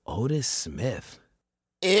Otis Smith.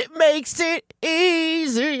 It makes it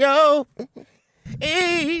easy, yo.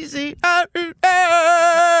 Easy. Otis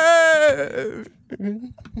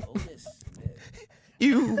Smith.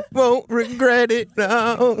 You won't regret it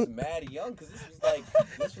now. I was mad young because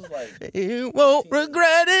this was like. You won't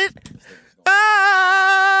regret it.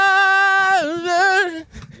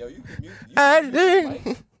 Yo, you can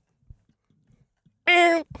mute.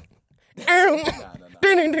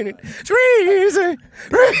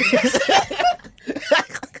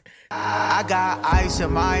 I got ice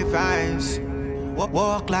in my veins.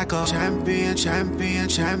 Walk like a champion, champion,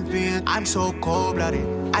 champion. I'm so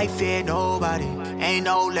cold-blooded, I fear nobody. Ain't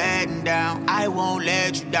no letting down, I won't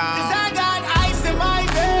let you down. 'Cause I got ice in my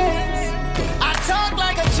veins. I talk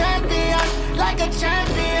like a champion, like a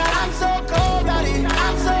champion. I'm so cold-blooded,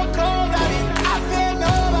 I'm so cold-blooded. I fear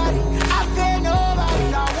nobody, I fear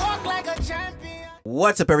nobody. I walk like a champion.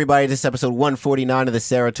 What's up, everybody? This is episode 149 of the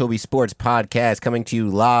Saratobi Sports Podcast, coming to you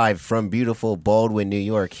live from beautiful Baldwin, New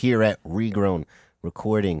York, here at Regrown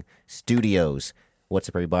Recording Studios. What's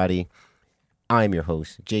up, everybody? I'm your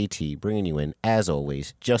host, JT, bringing you in, as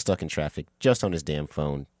always, just stuck in traffic, just on his damn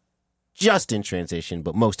phone, just in transition,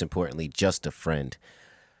 but most importantly, just a friend.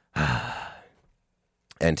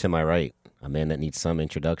 And to my right, a man that needs some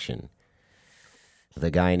introduction,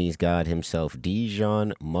 the Guyanese god himself,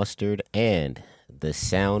 Dijon Mustard, and the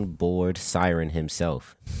soundboard siren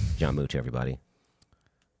himself, John Muto, everybody.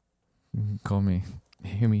 Call me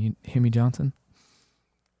Himmy Johnson.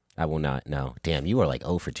 I will not, no. Damn, you are like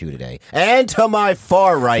 0 for 2 today. And to my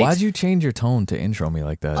far right, Why'd you change your tone to intro me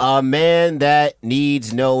like that? a man that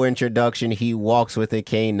needs no introduction. He walks with a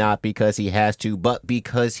cane, not because he has to, but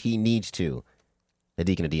because he needs to. The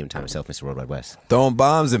Deacon of DM time himself, Mr. Worldwide West. Throwing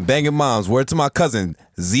bombs and banging moms. Word to my cousin,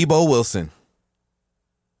 Zebo Wilson.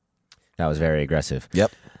 That was very aggressive.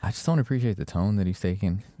 Yep. I just don't appreciate the tone that he's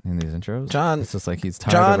taking in these intros. John- It's just like he's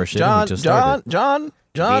tired of our shit and we just started. John.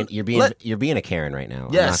 You're being a Karen right now.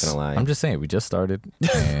 Yes. I'm not going to lie. I'm just saying, we just started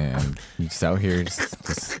and you're just out here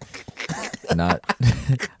just not...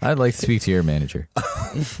 I'd like to speak to your manager.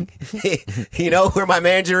 You know where my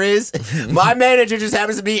manager is? My manager just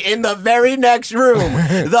happens to be in the very next room.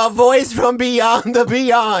 The voice from beyond the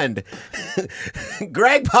beyond.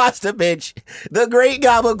 Greg Postovich, the great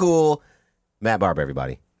gabagool. Matt Barber,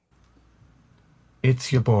 everybody.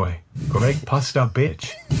 It's your boy, Greg Pasta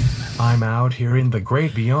Bitch. I'm out here in the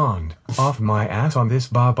great beyond, off my ass on this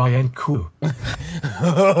Baba and Koo.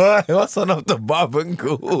 What's on up the Bob and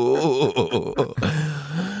Cool?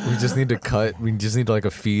 We just need to cut. We just need like a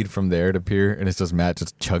feed from there to appear, and it's just Matt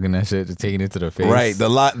just chugging that shit, just taking it to the face. Right, the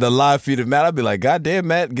live feed of Matt. I'd be like, God damn,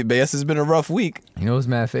 Matt, guess it's been a rough week. You know what's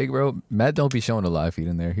Matt fake, bro? Matt don't be showing the live feed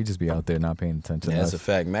in there. He just be out there not paying attention. That's a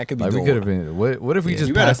fact. Matt could be Like we doing could have been. What if we just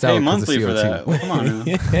You gotta passed pay out monthly because for of that. CO2? Well, come on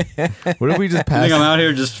now. What if we just I passed? think I'm out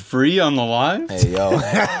here just free on the live. Hey, yo.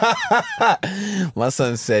 My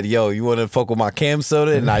son said, yo, you want to fuck with my cam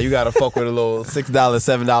soda? Nah, you got to fuck with a little $6,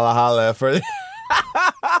 $7 holla at first.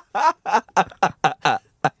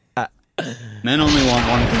 Men only want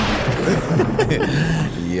one thing.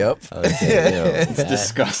 Yep. Okay, yo, It's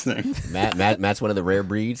disgusting. Matt's one of the rare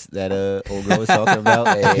breeds that old girl was talking about.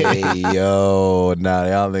 Hey, yo. Nah,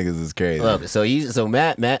 y'all niggas is crazy. Look, so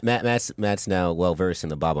Matt's now well versed in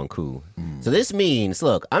the Bob and Cool. So this means,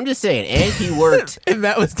 look, I'm just saying, and he worked. And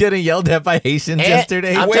Matt was getting yelled at by Haitians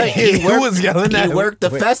yesterday. I'm telling you, he who worked, was yelling at he him? worked the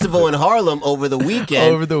festival in Harlem over the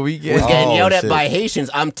weekend. Over the weekend. Was getting Oh, yelled at shit. by Haitians.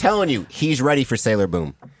 I'm telling you, he's ready for Sailor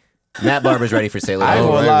Boom. Matt Barber's ready for Sailor I ain't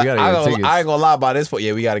Boom. gonna right, lie. we gotta get tickets. I ain't gonna lie about this point.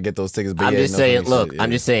 Yeah, we gotta get those tickets. But I'm yeah, just no saying, funny look, shit, I'm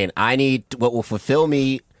yeah. just saying, I need, what will fulfill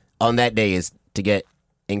me on that day is to get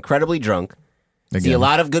incredibly drunk, see a Again.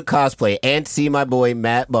 lot of good cosplay, and see my boy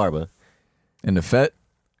Matt Barber In the Fett.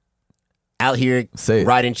 out here Say it.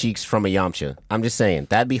 riding cheeks from a Yamcha. I'm just saying,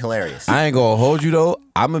 that'd be hilarious. I ain't gonna hold you though.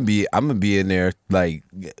 I'm gonna be in there like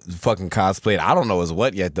fucking cosplaying. I don't know as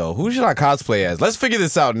what yet though. Who should I cosplay as? Let's figure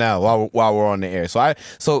this out now while we're on the air. So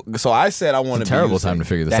I said I want to be Terrible using- time to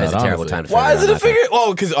figure this That out. is a terrible honestly. time to Why figure is it a out.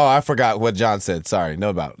 figure? Because I forgot what John said. Sorry,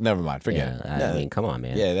 never mind. Forget. Yeah, I mean, come on,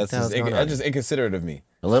 man. Yeah, that's What the hell's going on? just inconsiderate of me.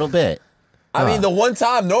 A little bit. I mean, the one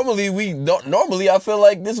time normally I feel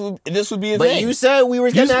like this would be a But thing. you said we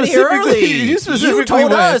were getting out of here specifically- early. you specifically told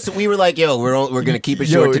went- us we were like, yo, we're gonna keep it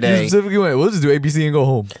short Yo, today. you specifically went, we'll just do ABC and go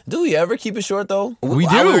home. Do we ever keep it short though? We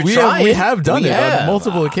I- do. were We trying. have done We it have. on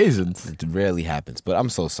multiple occasions. It rarely happens, but I'm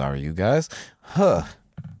so sorry, you guys. Huh.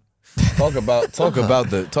 Talk about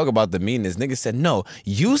the meanness. Nigga said no.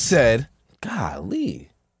 You said, golly.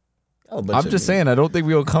 I'm just saying, I don't think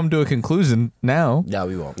we will come to a conclusion now. No,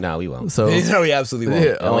 we won't. No, we won't. So, No, we absolutely won't.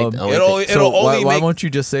 yeah, Only- only It'll thing- it'll only why make. won't you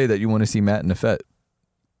just say that you want to see Matt in the Fett?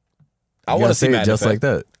 I You want gotta to see say it Matt just Neffet. like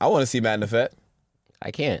that. I want to see Matt Neffet.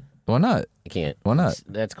 I can't. Why not? I can't. Why not?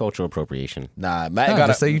 That's cultural appropriation. Nah, Matt Nah, got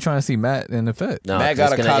just say you trying to see Matt in the Fed. No, Matt 'cause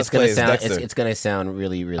got it's a gonna, it's cosplay gonna as sound. Dexter. It's gonna sound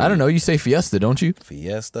really, really. I don't know. You say Fiesta, don't you?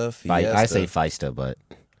 Fiesta. I say Feista, but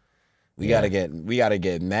we gotta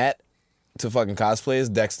get Matt to fucking cosplay as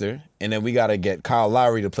Dexter, and then we gotta get Kyle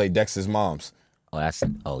Lowry to play Dexter's moms. oh, that's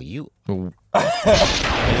you.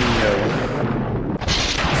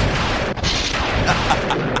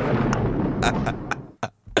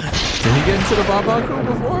 Did he get into the Baba crew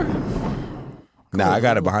before? Nah, I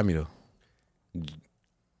got it behind me though.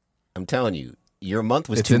 I'm telling you, your month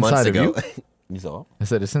was It's 2 months inside of ago. You saw? I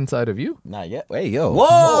said it's inside of you. Not yet. Hey yo.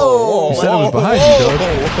 Whoa! You said it was behind you,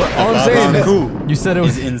 dog. All I'm saying is, you said it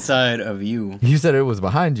was. Is inside of you. You said it was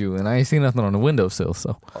behind you, and I ain't seen nothing on the windowsill.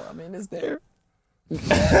 So, I mean, it's there.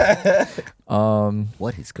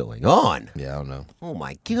 What is going on? Yeah, I don't know. Oh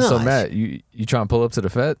my god! so Matt, you trying to pull up to the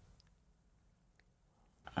Fed?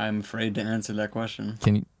 I'm afraid to answer that question.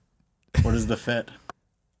 Can you? What is the Fett?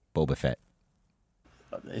 Boba Fett.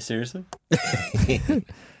 Seriously?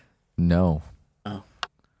 No. Oh.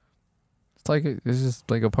 It's just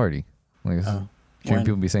like a party. Like Oh. hearing When?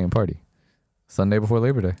 people be saying party. Sunday before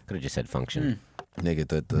Labor Day. Could have just said function. Nigga,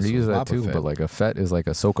 the They use that too, but like a Fed is like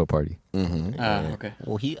a soca party. Okay.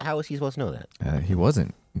 Well, how is he supposed to know that? He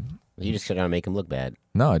wasn't. You just trying to make him look bad.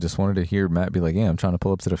 No, I just wanted to hear Matt be like, "Yeah, I'm trying to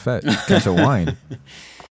pull up to the Fed, catch a wine."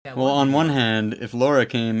 Well, on one hand, if Laura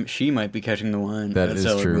came, she might be catching the wine. That at is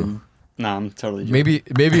Cellar true. Room. Nah, I'm totally joking. Maybe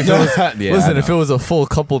if it was, Yeah, listen, I if it was a full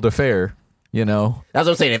coupled affair, you know, That's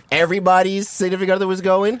what I'm saying. If everybody's significant other was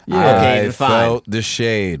going, Yeah. okay, I then fine. felt the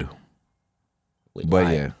shade. Wait, But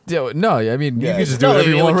why? yeah. no, I mean, you Yeah. can just do No, whatever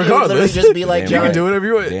it you want, would literally regardless. just be like Damn you John. can do whatever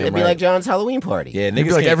you want. Damn It'd be right. like John's Halloween party. Yeah, It'd be niggas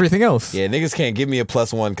like can't- everything else. Yeah, niggas can't give me a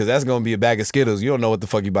 +1 because that's gonna be a bag of Skittles. You don't know what the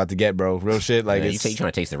fuck you about to get, bro. Real shit. Like you it's, say you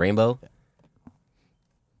trying to taste the rainbow?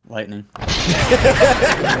 Lightning.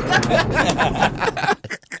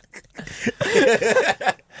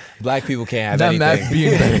 black people can't have Not Matt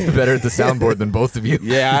anything. being better at the soundboard than both of you.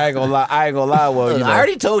 Yeah, I ain't gonna lie. Well, you know, I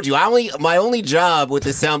already told you. My only job with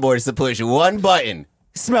the soundboard is to push one button.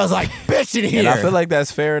 Smells like bitch in here. and I feel like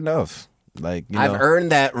that's fair enough. Like you I've know,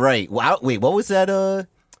 earned that right. Wow, wait, what was that?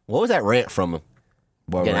 What was that rant from?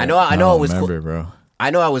 what Again, rant? I know it was. remember, bro. I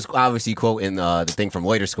know I was obviously quoting the thing from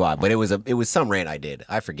Loiter Squad, but it was some rant I did.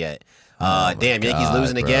 I forget. Damn, Yankees God,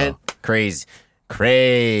 losing bro. again. Craze.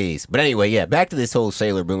 But anyway, yeah. Back to this whole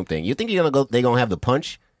Sailor Boom thing. You think they're gonna have the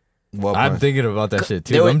punch? What I'm punch? tking about that shit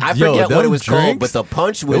too. There was- Them- I yo, forget what it them was called, drinks, but the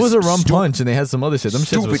punch was. it was a rum punch, and they had some other shit. Them shits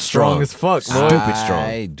stupid was strong as fuck, boy. Stupid strong.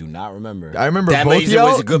 I do not remember. I remember That both means it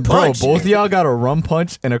y'all, was a good punch. bro. Both of y'all got a rum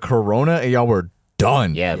punch and a Corona, and y'all were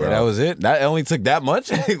done. Yeah, Yeah, bro. that was it. That only took that much,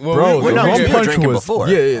 Bro, Well, the no, rum we were punch drinking was before.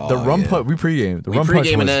 yeah. The Oh, rum yeah. punch we pregame. The we rum punch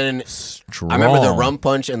pregame was and then strong. I remember the rum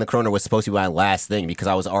punch and the Corona was supposed to be my last thing because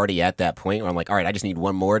I was already at that point where I'm like, all right, I just need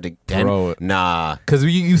one more to. Bro. Nah. Because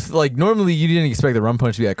you like normally you didn't expect the rum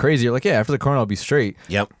punch to be that crazy. You're like, yeah, after the Corona I'll be straight.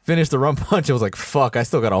 Yep. Finished the rum punch. I was like, fuck, I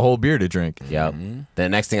still got a whole beer to drink. Yep. The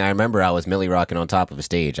next thing I remember, I was Millie rocking on top of a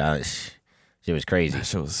stage. It was crazy.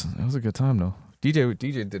 That was a good time though. DJ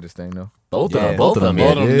did his thing though. Both Yeah. of them. Both of them.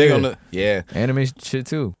 Both of Yeah. them. They gonna, yeah. Anime shit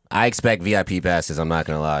too. I expect VIP passes. I'm not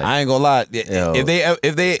gonna lie. I ain't gonna lie. Yo.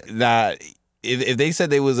 If they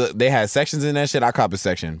said they had sections in that shit, I cop a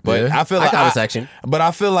section. But Yeah. I feel I like got a section. But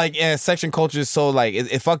I feel like section culture is so like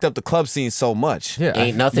it fucked up the club scene so much. Yeah,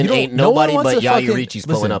 Ain't nothing. you don't- Ain't no one nobody wants but a Yayu fucking- Richi's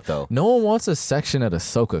pulling listen, up though. No one wants a section at a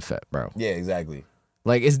Soca Fest, bro. Yeah, exactly.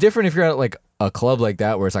 Like it's different if you're at like a club like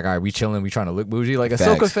that where it's like, all right, we chilling, we trying to look bougie. Like a Facts.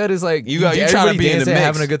 Soca Fest is like You trying to everybody be in the dancing, mix.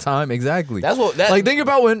 having a good time. Exactly. That's what. Like think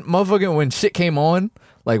about when shit came on,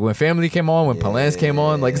 like when Family came on, when Palance came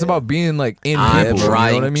on. Like it's about being like in I'm people.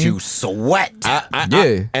 trying you know what I mean? to sweat. Yeah,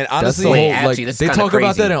 and that's honestly, the whole, Wait, like actually, this is they kinda talk about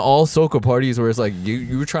crazy. that in all soca parties where it's like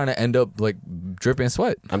you were trying to end up like dripping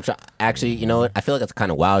sweat. Actually, you know what? I feel like that's a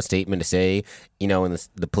kind of wild statement to say. You know, in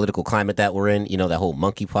the political climate that we're in, you know, that whole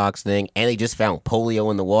monkeypox thing, and they just found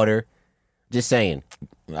polio in the water. Just saying.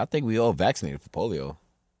 I think we all vaccinated for polio.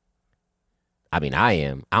 I mean, I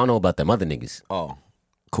am. I don't know about them other niggas. Oh,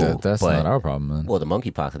 cool. That's but- not our problem, man. Well, the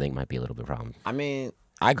monkeypox I think might be a little bit of a problem. I mean,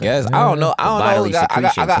 I guess I don't know. I don't Bodily know. I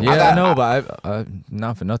got, secretions. Yeah, I got, know, but I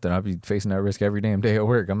not for nothing. I'll be facing that risk every damn day at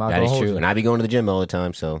work. I'm not That gonna is hold true, you. and I be going to the gym all the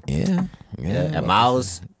time. So Yeah. and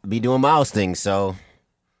Miles be doing Miles things. So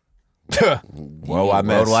Worldwide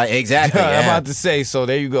mess. worldwide, exactly. I'm Yeah. about to say. So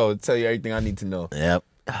there you go. Tell you everything I need to know. Yep.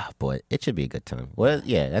 Ah, boy, it should be a good time. Well,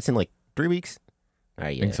 yeah, that's in like 3 weeks. All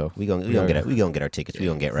right, yeah. Think so. We gonna Yeah. get our tickets. We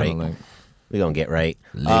gonna get right. Kinda like- We gonna get right.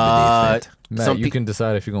 Matt, Some you pe- can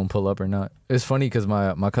decide if you're gonna pull up or not. It's funny because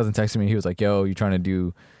my cousin texted me. He was like, "Yo, you trying to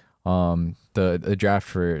do the draft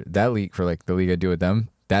for that league, for like the league I do with them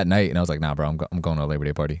that night, and I was like, nah, bro, I'm going to a Labor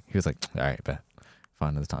Day party. He was like, all right, bet,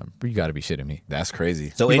 find another time. But you got to be shitting me. That's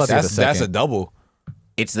crazy. So He it's, about to- that's a double.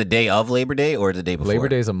 it's the day of Labor Day or the day before? Labor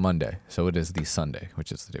Day is a Monday, so it is the Sunday,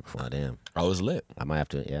 which is the day before. Oh damn! I was lit. I might have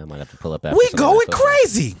to pull up. After We some of going that football.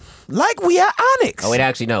 crazy, like we at Onyx. Oh wait,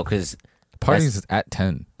 actually no, because Party's at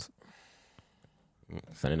 10.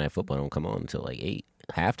 Sunday Night Football don't come on until like 8.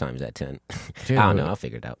 Halftime's at 10. Dude, I don't know. I'll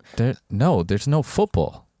figure it out. there's no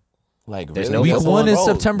football. Like There's really? no Week football? 1 is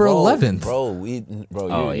September 11th.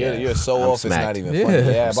 Oh, yeah. You're so I'm off. smacked. It's not even Yeah. funny.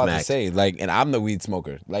 Yeah, I'm I'm about to smacked. say like, and I'm the weed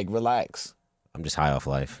smoker. Like, relax. I'm just high off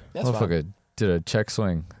life. That's fine. Motherfucker did a check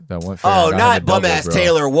swing that went fair. Oh, Got not him a double, bum ass bro.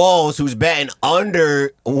 Taylor Walls, who's betting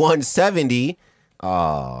under 170.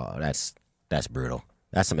 Oh, that's brutal.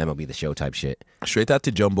 That's some MLB The Show type shit. Straight out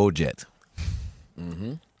to Jumbo Jet.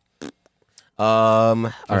 All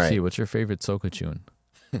RC, right. what's your favorite soca tune?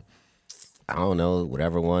 I don't know,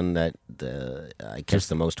 whatever one that I catch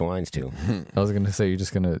the most wines to. I was gonna say you're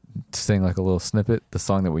just gonna sing like a little snippet, the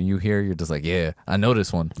song that when you hear, you're just like, yeah, I know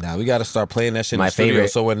this one. Now we got to start playing that shit in My the studio. favorite-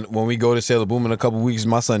 So when we go to Sailor Boom in a couple weeks,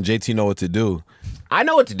 my son JT know what to do. I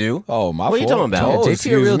know what to do. Oh my! What are you fault. talking about? Oh, JT a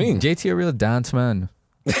excuse real me. JT a real dance man.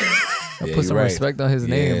 Yeah, Put some you're right. respect on his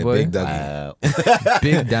Yeah, name, boy. Big Dougie.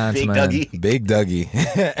 Big dance Big man. Dougie. Big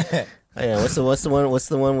Dougie. Oh, yeah, what's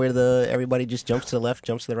the one where the everybody just jumps to the left,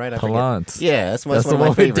 jumps to the right? I forget. Palance. Yeah, that's one That's the of my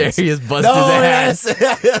one where favorites. Darius bust No, his ass.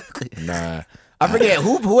 yes. Nah. I forget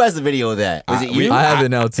who has the video of that. Was it you? I have it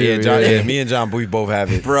now too. Yeah, John, yeah, me and John, we both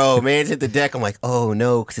have it. Bro, man's hit the deck. I'm like, oh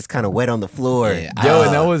no, because it's kind of wet on the floor. Yeah, Yo,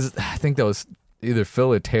 and that was, I think that was either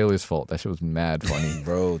Phil or Taylor's fault. That shit was mad funny.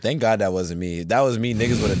 Bro, thank God that wasn't me. If that was me,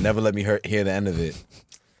 niggas would have never let me hear the end of it.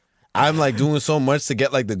 I'm like doing so much to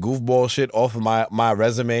get like the goofball shit off of my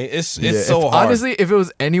resume. It's Yeah, so if- hard. Honestly, if it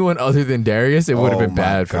was anyone other than Darius, it would have been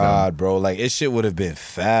bad for them. God, bro. Like it shit would have been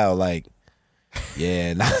foul. Like,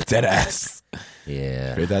 yeah, not that ass.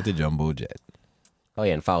 Yeah. Straight out the Jumbo Jet. Oh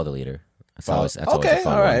yeah, and follow the leader. That's always a Okay,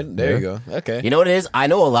 fun all right. one. There Yeah. you go. Okay. You know what it is? I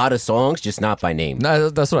know a lot of songs, just not by name. No,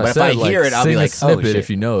 that's what But I if said. I like, hear it, I'll be sing like, a oh, snippet shit. if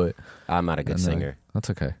you know it. I'm not a good And, singer, That's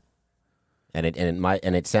okay. and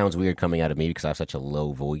it sounds weird coming out of me because I have such a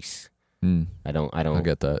low voice. Mm, I don't I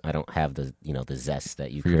get that. I don't have the the zest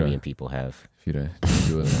that you For you to- Caribbean people have. If you don't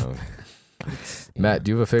do it. So, Matt,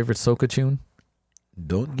 do you have a favorite soca tune?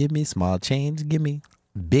 Don't give me small change. Give me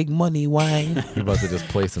big money wine. You're about to just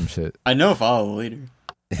play some shit. I know Follow the Leader.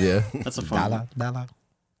 Yeah. That's a fun one. dollar.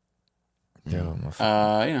 Yo, my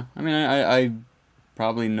I mean, I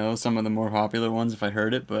probably know some of the more popular ones if I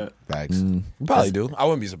heard it, but Facts. Mm. You probably do. I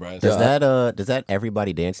wouldn't be surprised. does that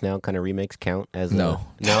Everybody Dance Now kind of remix count as No.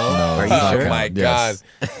 no? Are you Oh sure? my Yes.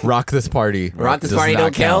 Rock This Party. Rock This does Party not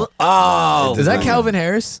don't count? Oh, Is that Calvin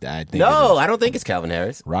Harris? I think no, it I don't think it's Calvin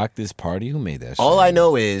Harris. is. Rock This Party. Who made that shit? All I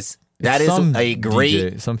know is that is Some a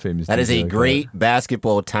great DJ, some famous that is DJ a like great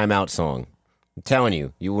basketball timeout song. I'm telling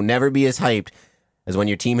you, you will never be as hyped as when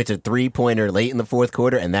your team hits a 3-pointer late in the fourth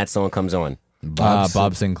quarter and that song comes on.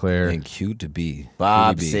 Bob Sinclair. and cute to be.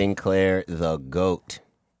 Bob Really be. Sinclair, the GOAT.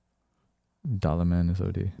 Dollar Man is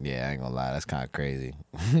OD. Yeah, I ain't gonna lie. That's kind of crazy.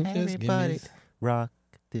 Just give me Everybody rock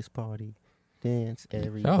this party, dance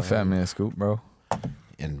everybody. Y'all a fat man scoop, bro.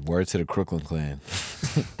 And word to the Crooklyn Clan.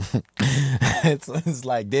 it's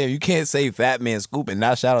like, damn, you can't say Fat Man Scoop and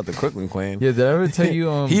not shout out the Crooklyn Clan. Yeah, did I ever tell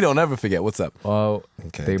you He don't ever forget. What's up? well,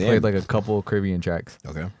 Okay, they damn. played like a couple Caribbean tracks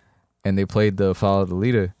Okay. and they played the Follow the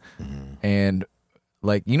Leader. And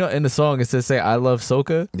like, you know, in the song it says say I love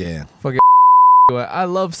soca. Yeah. I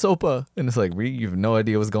love sopa. And it's like, you have no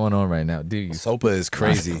idea what's going on right now, do you? Sopa is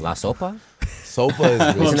crazy. La Sopa? Sopa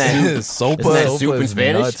is Isn't that- Sopa. isn't that soup in is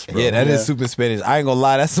Spanish? nuts, bro. Yeah, that is super Spanish. I ain't gonna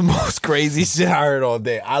lie, that's the most crazy shit I heard all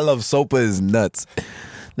day. I love Sopa is nuts.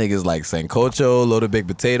 Niggas like sancocho, loaded baked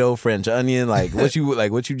potato, French onion. Like what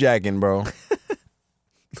you jacking, bro?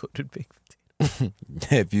 Loaded baked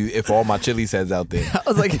if all my chilies heads out there. I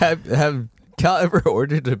was like, have Cal ever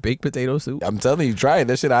ordered a baked potato soup? I'm telling you, try it.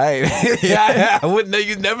 That shit I ain't. Yeah, I wouldn't know.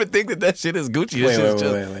 You never think that shit is Gucci. That shit is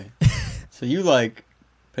just- wait. So you like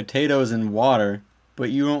potatoes and water, but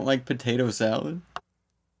you don't like potato salad?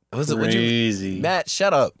 What's it? What you? Crazy. Matt,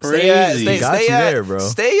 shut up. Crazy. Got you there, bro.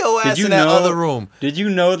 Stay your ass you in that know- other room. Did you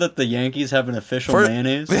know that the Yankees have an official First-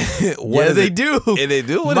 mayonnaise? What Yeah, is they it? do. Yeah, they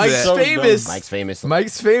do. What is Mike's that? So famous. Mike's famous.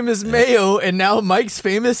 Mike's famous mayo, and now Mike's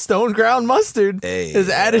famous stone ground mustard Hey. is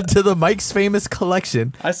added to the Mike's famous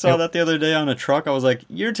collection. I saw that the other day on a truck. I was like,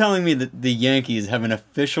 you're telling me that the Yankees have an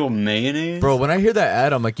official mayonnaise? Bro, when I hear that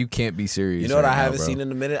ad, I'm like, you can't be serious. You know what right I now, haven't bro. seen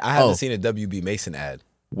in a minute? I haven't Oh. seen a WB Mason ad.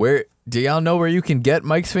 Where do y'all know where you can get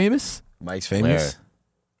Mike's famous? Mike's famous.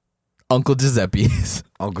 Uncle Giuseppe's.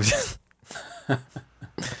 Uncle Giuseppe's.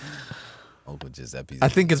 I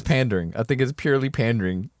think it's pandering. I think it's purely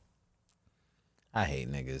pandering. I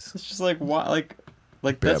hate niggas. It's just like why, like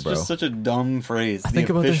that's bro. just such a dumb phrase. think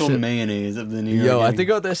the about that official shit. mayonnaise of the New York. Yo, I Yankees. think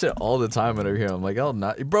about that shit all the time when I hear. I'm like, oh,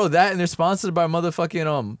 not bro. That and they're sponsored by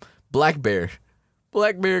motherfucking Black Bear.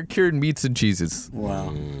 Black Bear cured meats and cheeses.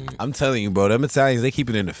 Wow. I'm telling you, bro. Them Italians, they keep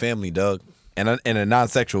it in the family, dog, and in a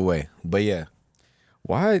non-sexual way. But yeah,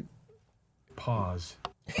 Why? Pause.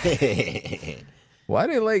 Why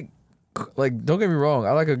they like? Don't get me wrong.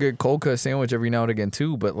 I like a good cold cut sandwich every now and again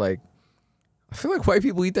too. But like, I feel like white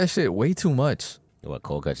people eat that shit way too much. What,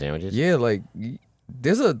 cold cut sandwiches? Yeah, like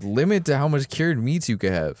there's a limit to how much cured meats you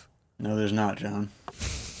can have. No, there's not, John.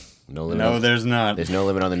 No limit. No, there's not. There's no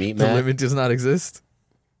limit on the meat, The man. limit does not exist.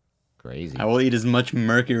 Crazy. I will eat as much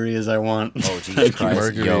mercury as I want. Oh, Jesus Christ.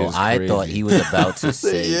 Mercury Yo, is I crazy. thought he was about to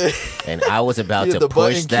say, and I was about Yeah, to the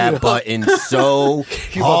push button that queued up. button so You about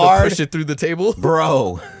to hard. push it through the table?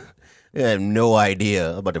 Bro, I have no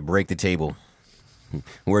idea. I'm about to break the table.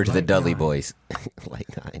 Word to the Dudley boys. Like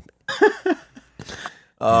 9.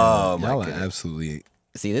 Oh, my y'all are God. absolutely.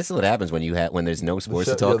 See, this is what happens when there's no sports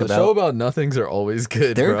to Yo, talk the about. show about nothings are always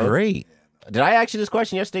good. They're bro. great. Did I ask you this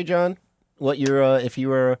question yesterday, John? What your if you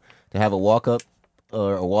were to have a walk up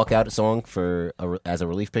or a walk out song for as a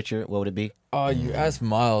relief pitcher, what would it be? Oh, you asked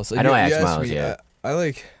Miles. I know You- I you asked asked Miles, me, yeah. I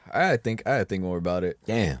had to think more about it.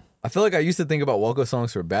 Damn. I feel like I used to think about walk-up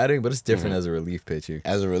songs for batting, but it's different as a relief pitcher.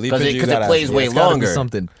 As a relief 'Cause it- pitcher, you 'cause it gotta- plays way It's gotta be longer.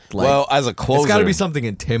 something like, Well, as a closer, it's got to be something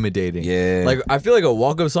intimidating. Yeah. Like I feel like a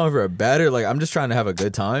walk-up song for a batter, like I'm just trying to have a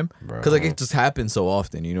good time because like it just happens so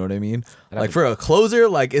often. You know what I mean? Like for a closer,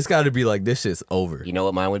 like it's got to be like this shit's over. You know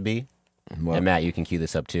what mine would be? What? And Matt, you can cue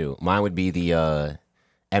this up too. Mine would be the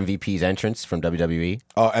MVP's entrance from WWE.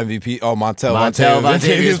 Oh, MVP. Oh, Montel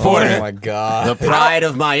Vontavious Porter. Oh my god. The pride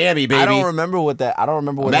of Miami, baby. I don't remember what that. I don't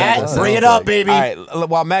remember what Matt, that bring sounds it up, like. baby. All right,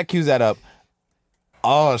 while Matt cues that up.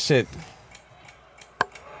 Oh shit.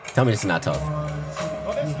 Tell me this is not tough.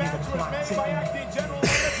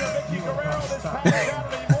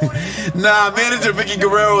 Nah, manager Vicky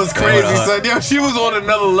Guerrero was crazy, son. Yo, she was on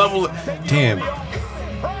another level. Damn.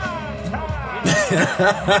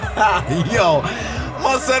 Yo,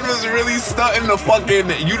 my son was really stunting the fucking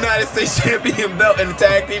United States champion belt and the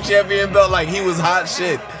tag team champion belt like he was hot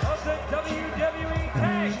shit.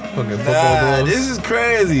 Fucking football Nah, gloves. this is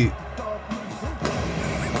crazy.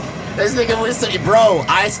 This nigga was bro,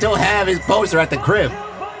 I still have his poster at the crib.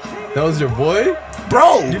 That was your boy?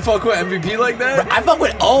 Bro, You fuck with MVP like that? I fuck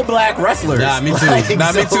with all black wrestlers. Nah, me too. Like, Me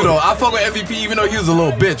so- too though. I fuck with MVP even though he was a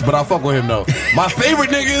little bitch, but I fuck with him though. My favorite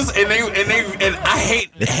niggas and I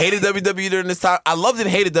hated WWE during this time. I loved and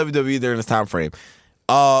hated WWE during this time frame.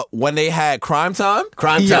 When they had Crime Time.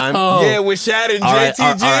 Crime Time. Yeah, with Shad and R.I.P.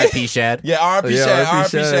 JTG. Shad. Yeah, R.I.P. Yeah, Shad. R.I.P. R.I.P.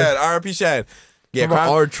 Shad. Shad. R.I.P. Shad. Yeah, From Crime.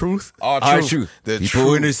 R-Truth? R-Truth. The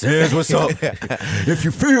People in his hands, what's up? If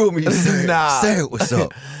you feel me, say, Nah. say it, what's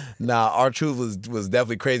up? Nah, R-Truth was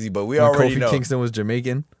definitely crazy, but we When already Kofi know. Kingston was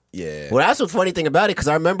Jamaican? Yeah. Well, that's the funny thing about it, because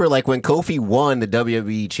I remember like when Kofi won the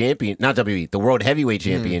WWE champion, not WWE, the World Heavyweight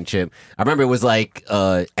Championship. I remember it was like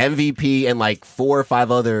MVP and like 4 or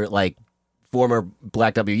 5 other like former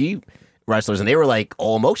Black WWE wrestlers, and they were like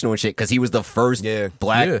all emotional and shit because he was the first Yeah.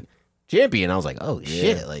 Black Yeah. champion. I was like, oh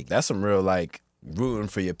shit, like That's some real like rooting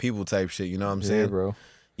for your people type shit. You know what I'm saying? Yeah, bro.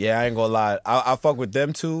 Yeah, I ain't gonna lie. I fuck with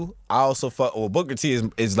them too. I also fuck. Well, Booker T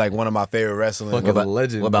is like one of my favorite wrestling. Fucking what about,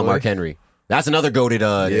 legend, what about boy. Mark Henry? That's another goated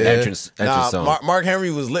entrance Nah, song. Mark Henry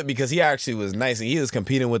was lit because he actually was nice and he was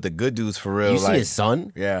competing with the good dudes for real. you see like, his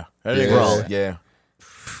son? yeah, that Yeah. nigga Bro. was- yeah.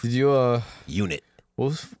 Did you, Unit. what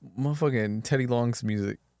was motherfucking Teddy Long's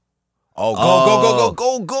music? Oh,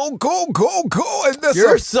 go! And that's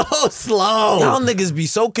You're so, so slow. y'all niggas be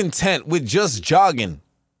so content with just jogging.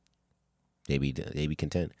 They be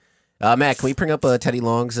content. Matt, can we bring up Teddy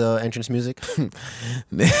Long's entrance music?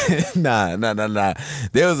 Nah.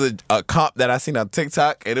 There was a comp that I seen on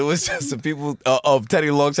TikTok, and it was just some people of Teddy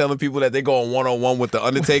Long telling people that they going 1-on-1 with the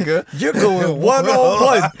Undertaker. You're going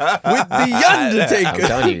 1-on-1 with the I'm Undertaker.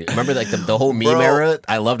 telling you. Remember like the whole meme Bro. era?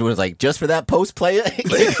 I loved it. It was like, just for that post player?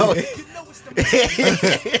 You know?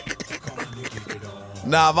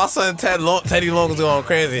 Nah, my son Teddy Long was going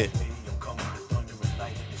crazy.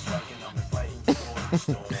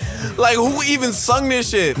 Like, who even sung this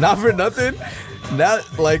shit? Not for nothing.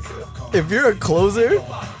 Not like if you're a closer,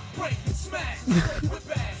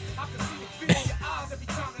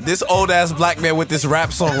 This old ass black man with this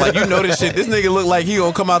rap song, like, you know this shit. This nigga look like he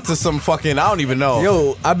gonna come out to some fucking, I don't even know.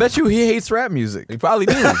 yo, I bet you he hates rap music. He probably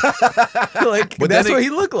do. Like But that's then what it- he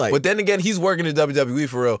looked like. But then again, he's working in WWE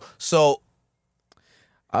for real. So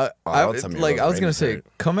don't tell me like about I was gonna Raven say, Third.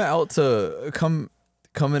 coming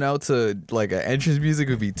out to like an entrance music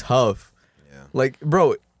would be tough. Yeah. Like,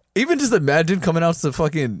 bro, even just imagine coming out to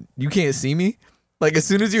fucking "You Can't See Me." Like, as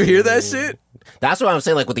soon as you hear that shit, That's what I'm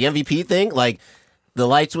saying. Like with the MVP thing, like the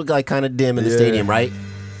lights would like kind of dim in the Yeah. stadium, right?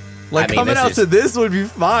 like I mean, coming this out is- to this would be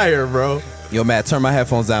fire, bro. Yo, Matt, turn my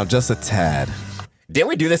headphones down just a tad. Didn't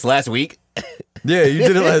we do this last week? Yeah, you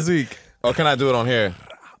did it last week. Or can I do it on here?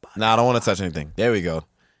 Nah, I don't want to touch anything. There we go.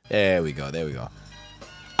 There we go.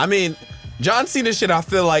 I mean, John Cena shit, I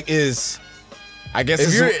feel like is. I guess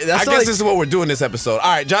If you're- that's like- this is what we're doing this episode.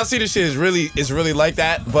 All right, John Cena shit is really like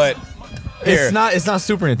that, but here. It's not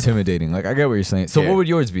super intimidating. Like, I get what you're saying. So Here. what would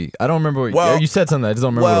yours be? I don't remember. Well- You said something. I just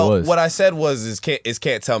don't remember Well, what it was. what I said was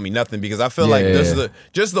can't tell me nothing because I feel like Yeah.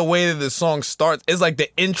 just the way that the song starts, it's like the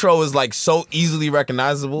intro is like so easily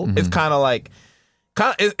recognizable. Mm-hmm. It's kind of like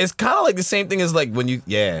it's kind of like the same thing as like when you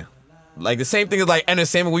like the same thing as like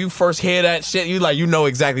entertainment when you first hear that shit, you know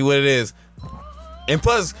exactly what it is. And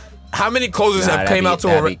plus, how many closers have came out to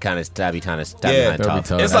that'd a be kind of Yeah. tough. That'd be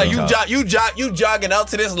tough. It's That'd like be you jogging out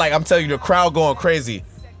to this like I'm telling you the crowd going crazy.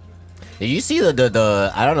 Did you see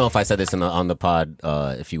the I don't know if I said this on the pod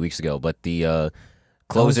a few weeks ago, but the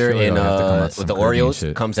closer feel like in I'll have to come out to with some the Caribbean Oreos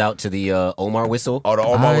shit. comes out to the Omar whistle. Oh, the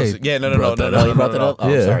Omar was no. Oh, you brought that up? Oh,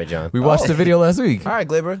 yeah. sorry, John. We watched the video last week. All right,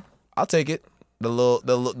 Glaber, I'll take it. The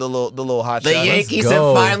little hot The shot. Yankees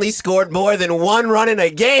go. have finally scored more than one run in a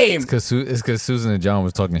game, It's because Susan and John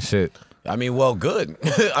was talking shit. I mean, well, good.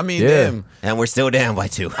 I mean, Yeah. damn. and we're still down by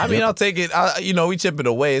 2. I mean, I'll take it. We chip it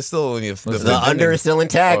away. It's still only the fifth the under inning. is still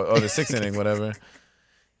intact. or the sixth inning, whatever.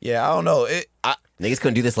 Yeah, I don't know. Niggas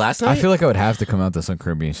couldn't do this last night. I feel like I would have to come out to some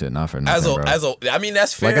Caribbean shit, not for nothing, bro. I mean,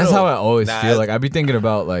 that's fair. Like, that's though. how I always Nah, feel. Like, I be thinking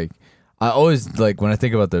about, like, I always, like, when I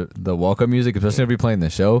think about the walk-up music, especially when I be playing the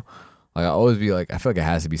show, like, I always be like, I feel like it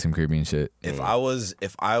has to be some Caribbean shit. if I was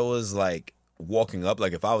like walking up,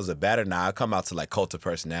 like if I was a batter, I'd come out to like Cult of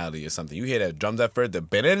Personality or something. You hear that drums at first, the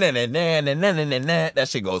that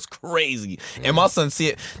shit goes crazy. And my son see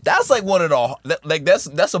it. That's like one of the like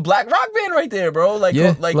that's a black rock band right there, bro. Like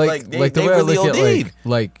Yeah, like the they way really I look OD'd. at,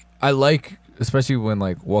 like, I like, especially when,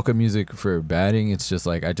 like, walk-up music for batting, it's just,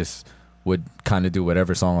 like, I just would kind of do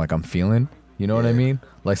whatever song, like, I'm feeling. You know what I mean?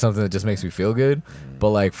 Like, something that just makes me feel good. But,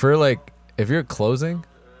 like, for, like, if you're closing...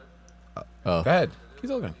 Go ahead.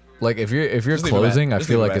 Keep talking. Like, if you're Just leave it closing, at- I just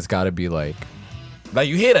feel leave it like at- it's got to be, like... Like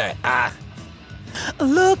you hear that?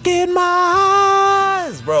 Look in my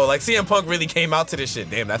eyes, bro. Like CM Punk really came out to this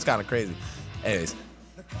shit. Damn, that's kind of crazy. Anyways,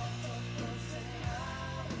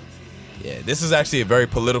 yeah, this is actually a very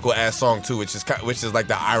political ass song too, which is like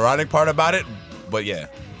the ironic part about it. But yeah,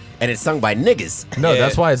 and it's sung by niggas. No, Yeah.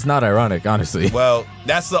 that's why it's not ironic, honestly. well,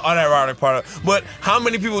 that's the unironic part. But how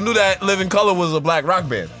many people knew that Living Color was a black rock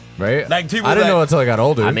band? Right? Like, people I didn't that- know until I got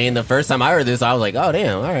older. I mean, the first time I heard this, I was like, "Oh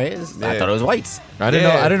damn, all right." I Yeah. thought it was whites. I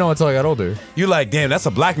didn't know until I got older. You like, damn, that's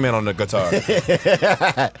a black man on the guitar.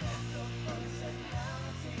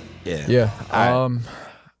 yeah. Yeah. All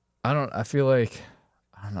right. I feel like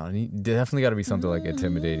I don't know. It definitely got to be something like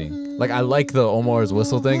intimidating. Like, I like the Omar's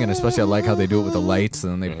whistle thing, and especially I like how they do it with the lights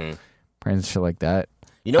and then they and shit like that.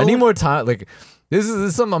 You know, I need what- more time. Like, this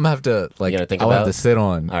is something I'm gonna have to like. You gotta think I'll have about? to sit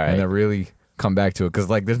on All right. and then really come back to it because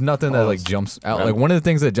like there's nothing that like jumps out. Like, one of the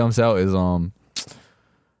things that jumps out is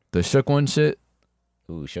the Shook One shit.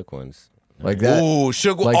 Ooh, shook ones. Like that. Ooh,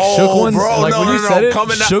 Shook. Like oh, Shook Ones, bro, like no, when no, you no, said it,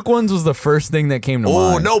 coming out. Shook Ones was the first thing that came to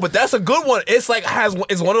Oh mind. no, but that's a good one. It's like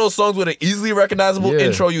it's one of those songs with an easily recognizable Yeah.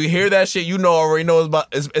 intro. You hear that shit, already know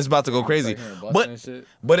it's about to go crazy. But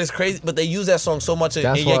it's crazy. But they use that song so much in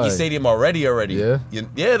That's Yankee why. Stadium already. Yeah?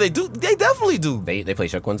 Yeah, they do. They definitely do. They play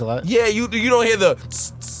shook ones a lot. Yeah, you don't hear the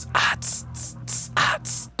tss, tss, ah, tss, tss, tss, ah,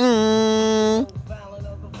 tss,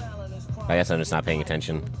 I guess I'm just not paying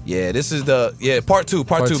attention. Yeah, this is part two,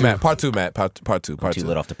 Part two. Matt, part two. Too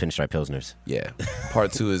lit off the pinstripe pilsners. Yeah,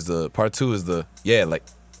 part two is the yeah.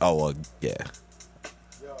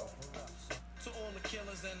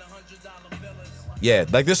 Yeah,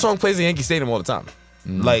 like this song plays in Yankee Stadium all the time.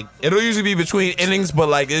 Like it'll usually be between innings, but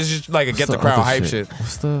like it's just like a get the crowd other hype shit.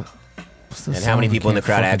 What's the And how many song I people in the can't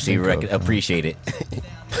crowd fucking actually think of? appreciate it?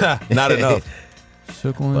 Not enough.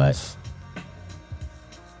 Shook Ones?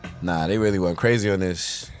 Nah, they really went crazy on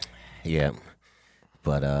this. Yeah,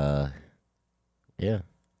 but yeah.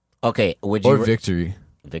 Okay, would Or you Victory.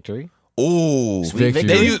 victory? Ooh, Sweet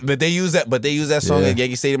Victory. Victory. they use that song Yeah. at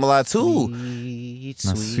Yankee Stadium a lot too. Sweet,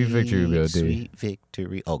 Nah, Sweet Victory would be OD. Sweet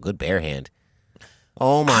victory. Oh, good bare hand.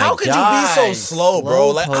 Oh my god! How could you be so slow, bro?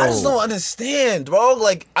 Like I just don't understand, bro.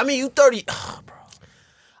 Like I mean, you 30, bro.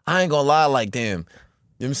 I ain't gonna lie, like damn.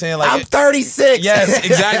 You know what I'm saying? Like I'm 36. Yes,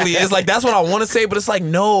 exactly. It's like that's what I want to say, but it's like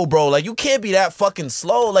no, bro. Like you can't be that fucking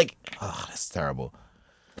slow. Like, oh, that's terrible.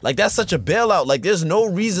 Like that's such a bailout. Like there's no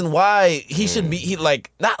reason why he should be. He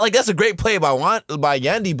like not like that's a great play by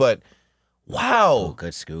Yandy, but wow, Oh,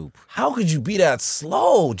 good scoop. how could you be that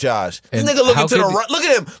slow, Josh? This And nigga looking how to the could- right. Look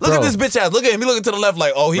at him. Look at Bro. this bitch ass. Look at him. He looking to the left.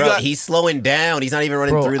 Like oh, Bro, he's slowing down. He's not even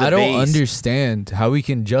running Bro, through the I don't base. understand how we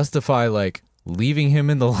can justify like leaving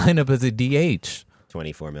him in the lineup as a DH.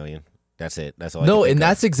 24 million. That's it. That's all. I No, can think and of.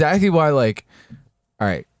 that's exactly why. Like, all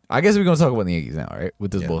right, I guess we're gonna talk about the Yankees now, right?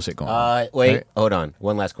 With this bullshit going on. Wait, Right? hold on.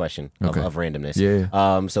 One last question of randomness.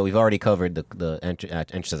 Yeah. So we've already covered the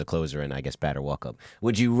entrance as a closer and I guess batter walk up.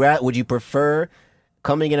 Would you prefer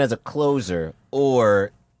coming in as a closer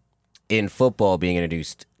or in football being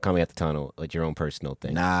introduced coming at the tunnel like your own personal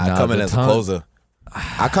thing? Nah, coming the as a ton- closer.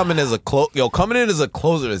 I come in as a coming in as a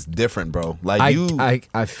closer is different, bro. Like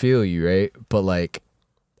I feel you, right? But like,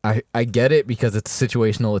 I get it because it's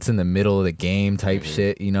situational. It's in the middle of the game type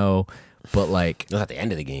shit, you know. But like, It was at the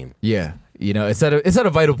end of the game. yeah, you know, it's at a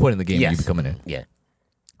vital point in the game Yes. you be coming in. Yeah.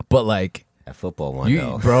 But like, That football one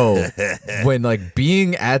though. bro, when like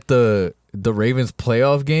being at the Ravens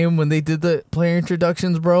playoff game when they did the player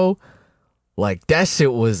introductions, bro, like that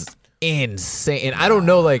shit was insane. And I don't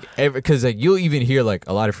know, like, because like you'll even hear like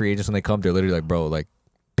a lot of free agents when they come, they're literally like, bro, like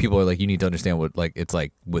people are like, you need to understand what like it's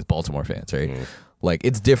like with Baltimore fans, right? Like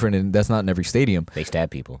it's different, and that's not in every stadium. They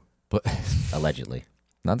stab people. But Allegedly.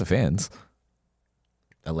 not the fans.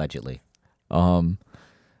 Allegedly.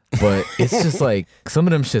 But it's just like some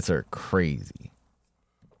of them shits are crazy.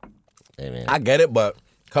 Hey, man. I get it, but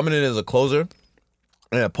coming in as a closer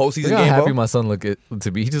in a postseason Look how game, happy bro. my son look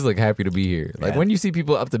to be. He's just like happy to be here. Like Yeah. when you see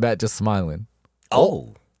people up the bat just smiling.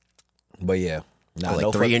 oh. But yeah, nah, Like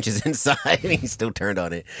no 3 fuck- inches inside and he's still turned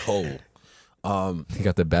on it. cold. He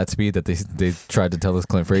got the bat speed that they tried to tell us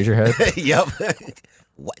Clint Frazier had. Yep.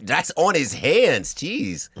 What? That's on his hands.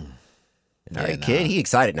 Jeez. All right, kid. He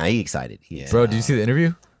excited. Now he excited. Bro, did you see the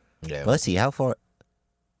interview? Yeah, Let's see how far.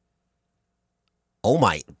 Oh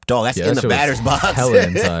my dog! That's Yeah, in that the shit was batter's box. Hella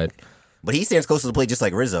inside. But he stands close to the plate just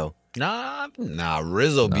like Rizzo. nah,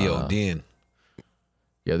 Rizzo be Nah. ODing.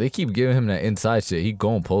 Yeah, they keep giving him that inside shit. He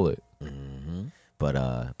gon' pull it. But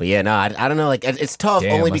yeah, no, I don't know. Like it's tough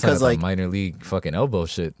Damn, only my son because got that like minor league fucking elbow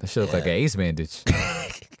shit. That shit look like an ace bandage.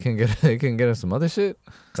 Can get him some other shit.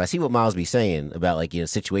 cause I see what Miles be saying about like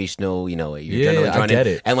situational. You're Yeah, generally I running, get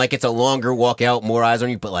it. and like it's a longer walk out, more eyes on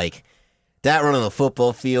you. But like that run on the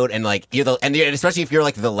football field, and like especially if you're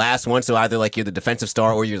like the last one, so either like you're the defensive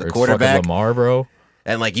star or you're the Or it's fucking quarterback, Lamar, bro.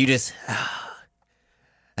 and like you just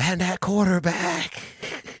and that quarterback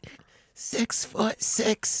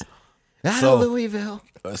 6'6" out So- of Louisville.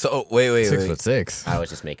 So wait. 6'6". I was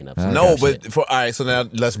just making up. Uh, Some No, shit. but all right. So now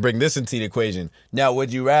let's bring this into the equation. Now,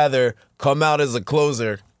 would you rather come out as a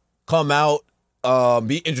closer,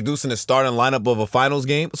 be introduced in the starting lineup of a finals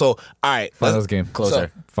game? So all right, Finals game.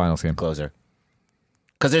 Closer. Finals game. Closer.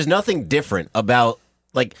 Because there's nothing different about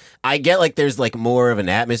like I get like there's like more of an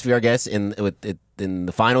atmosphere I guess in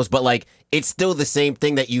the finals, but like it's still the same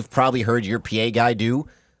thing that you've probably heard your PA guy do.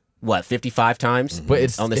 What 55 times? But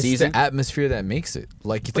it's on the it's season. the atmosphere that makes it.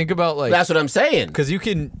 Like you think about like That's what I'm saying. because you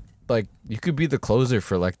could be the closer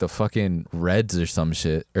for like the fucking Reds or some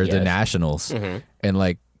shit or the Yes. Nationals, and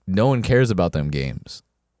like no one cares about them games.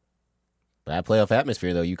 That playoff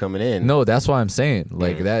atmosphere though, you coming in. No, that's why I'm saying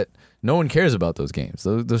like that. No one cares about those games.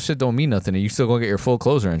 Those shit don't mean nothing, and you still gonna get your full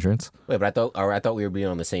closer entrance. Wait, but I thought we were being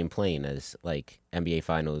on the same plane as like NBA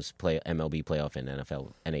Finals, MLB playoff, and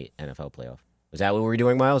NFL playoff. Was that what we were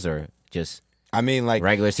doing, Miles, or just I mean, like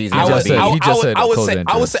regular season? I would just said- say, he just said close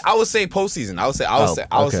entrance. I would say postseason. I would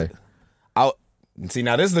okay. say. See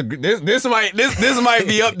now, this might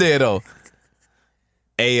be up there though.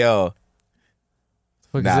 Hey yo,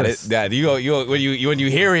 Fuck nah, is this? when you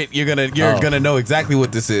hear it, you're gonna know exactly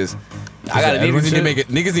what this is. I got that Edwin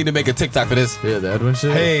niggas need to make a TikTok for this. Yeah, the Edwin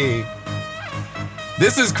shit. Hey,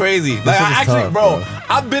 this is crazy. Like shit is I actually, tough, bro, bro.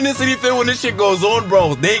 I've been in City Field when this shit goes on,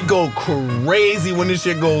 bro. They go crazy when this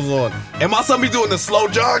shit goes on. And my son be doing the slow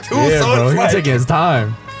jog too. yeah, so bro, it's he's like, taking his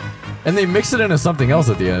time, and they mix it into something else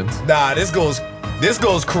at the end. nah, this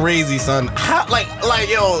goes crazy, son. How, like,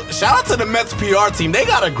 yo, shout out to the Mets PR team. They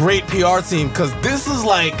got a great PR team because this is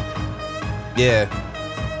like, yeah,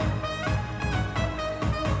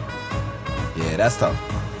 that's tough.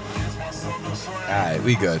 All right,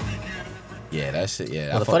 we good. Yeah, that shit. Yeah,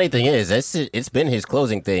 Well, the funny thing is, it's been his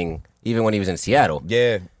closing thing even when he was in Seattle.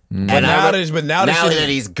 yeah. And But now that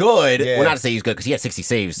he's good, Yeah. well, not to say he's good because he had 60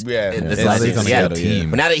 saves. Yeah. in Yeah, this now last that he's season. on the Yeah. Seattle team.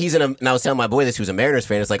 But now that he's and I was telling my boy this, who's a Mariners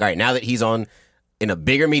fan, it's like, all right, now that he's in a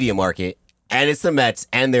bigger media market, and it's the Mets,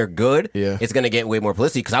 and they're good, Yeah. it's going to get way more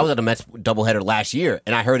publicity. Because I was at the Mets doubleheader last year,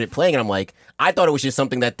 and I heard it playing, and I'm like, I thought it was just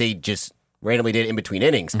something that they just randomly did in between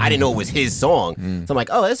innings. I didn't know it was his song. So I'm like,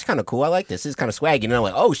 oh, that's kind of cool. I like this. This is kind of swaggy. And then I'm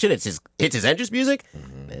like, oh, shit, it's his entrance music?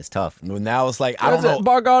 It's tough. Now it's like, I don't know.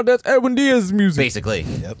 By God, that's Edwin Diaz's music. Basically.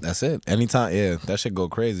 Yep, that's it. Anytime, yeah, that should go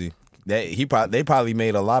crazy. They probably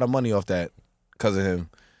made a lot of money off that because of him.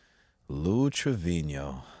 Lou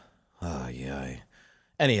Trevino. Oh yeah.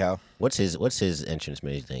 Anyhow, What's his entrance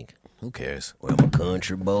music, you think? who cares? Well, I'm a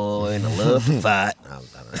country boy and I love to fight. I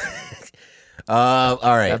don't know. All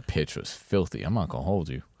right. That pitch was filthy. I'm not gonna hold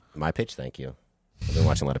you. My pitch, thank you. I've been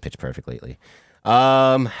watching a lot of Pitch Perfect lately.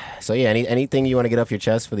 So yeah, anything you want to get off your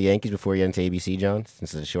chest for the Yankees before you get into ABC, John?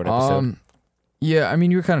 Since it's a short episode. Yeah, I mean,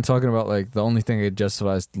 you were kind of talking about like the only thing that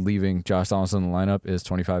justifies leaving Josh Donaldson in the lineup is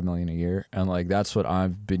 $25 million a year, and like that's what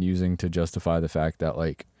I've been using to justify the fact that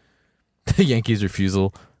like the Yankees'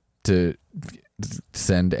 refusal to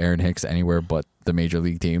send Aaron Hicks anywhere but the major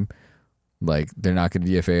league team. Like they're not going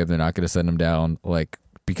to DFA him, they're not going to send him down, like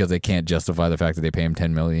because they can't justify the fact that they pay him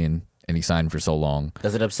 $10 million and he signed for so long.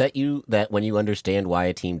 Does it upset you that when you understand why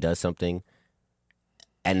a team does something,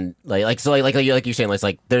 and like you're saying, it's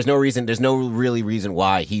like there's no really reason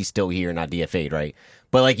why he's still here, not DFA'd, right?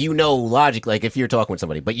 But like logic, like if you're talking with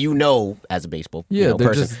somebody, but as a baseball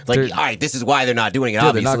person, all right, this is why they're not doing it. Yeah,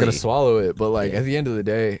 obviously, they're not going to swallow it, but like at the end of the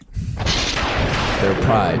day, their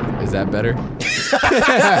pride, is that better?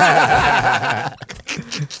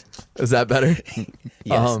 Is that better?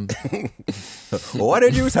 Yes. What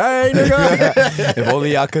did you say, nigga? If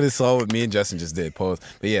only y'all could have saw what me and Justin just did. Pause.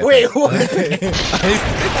 But yeah. Wait, what? Now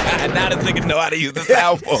this nigga know how to use the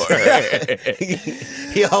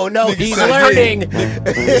soundboard. Yo, no, he's said, learning.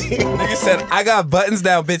 Nigga said, I got buttons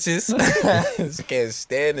now, bitches. Can't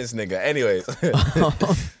stand this nigga. Anyways.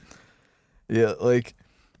 Yeah, like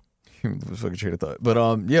fucking train of thought. But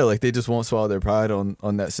yeah, like they just won't swallow their pride on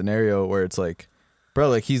that scenario where it's like, bro,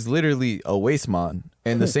 like he's literally a waste man.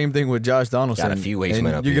 And the same thing with Josh Donaldson. Got a few waste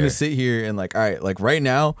men up You're here. gonna sit here and like, all right, like right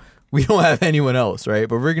now we don't have anyone else, right?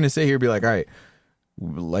 But we're gonna sit here and be like, all right,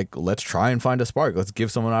 like let's try and find a spark. Let's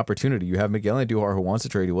give someone an opportunity. You have Miguel Andujar who wants to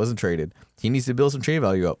trade. He wasn't traded. He needs to build some trade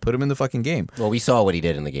value up. Put him in the fucking game. Well, we saw what he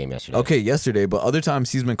did in the game yesterday. Okay, yesterday, but other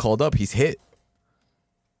times he's been called up, he's hit.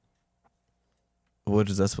 What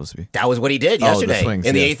is that supposed to be? That was what he did yesterday swings,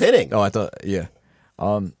 in the yeah. 8th inning. Oh, I thought, yeah.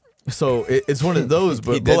 So it's one of those, He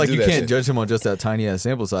but did like do you that can't shit. judge him on just that tiny ass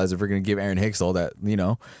sample size if we're gonna give Aaron Hicks all that,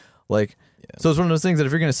 like. So it's one of those things that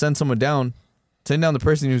if you're gonna send someone down, send down the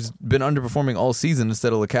person who's been underperforming all season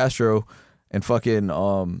instead of LeCastro and fucking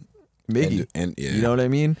Miggy. And yeah. You know what I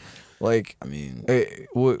mean? Like, I mean,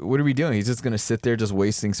 what are we doing? He's just gonna sit there just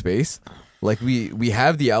wasting space. Like we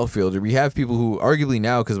have the outfielder. We have people who arguably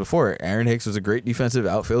now, because before Aaron Hicks was a great defensive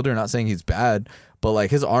outfielder. Not saying he's bad, but like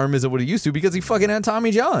his arm isn't what it used to because he fucking had Tommy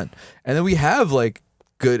John. And then we have like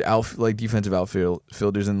good defensive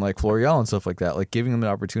outfielders and like Florial and stuff like that. Like giving them an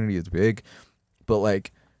opportunity is big. But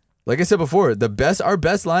like I said before, our best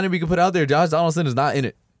lineup we can put out there, Josh Donaldson is not in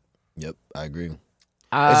it. yep, I agree.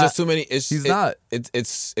 It's just too many. he's not.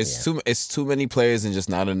 It's too many players and just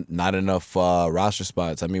not enough roster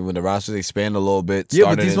spots. I mean, when the rosters expand a little bit,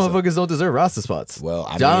 Yeah, but these motherfuckers don't deserve roster spots. Well,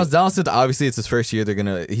 I mean- Donaldson, obviously it's his first year.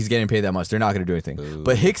 He's getting paid that much. They're not gonna do anything.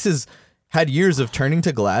 But Hicks has had years of turning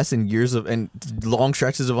to glass and long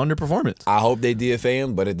stretches of underperformance. I hope they DFA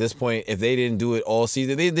him, but at this point, if they didn't do it all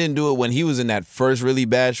season, they didn't do it when he was in that first really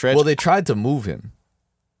bad stretch. Well, they tried to move him.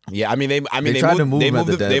 yeah, I mean, they tried to move him at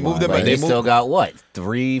the They moved him. deadline, But They they moved. still got what,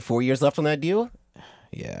 3-4 years left on that deal?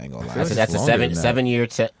 Yeah, I ain't gonna lie. like That's a longer than that. 7-year,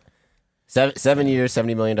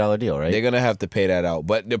 $70 million deal, right? They're gonna have to pay that out.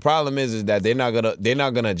 But the problem is that they're not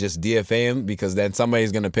gonna just DFA him because then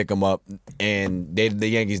somebody's gonna pick him up, and the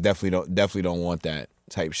Yankees definitely don't want that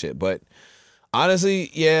type shit. But honestly,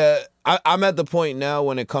 yeah, I'm at the point now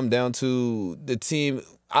when it comes down to the team.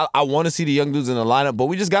 I want to see the young dudes in the lineup, but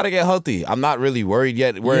we just got to get healthy. I'm not really worried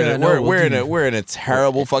yet. We're in a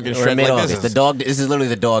terrible fucking We're stretch. in Like mid-August. this This is literally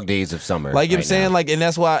the dog days of summer. Like I'm right saying, now. like, and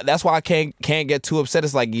that's why I can't get too upset.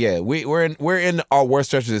 It's like, yeah, we're in our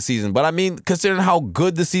worst stretch of the season. But I mean, considering how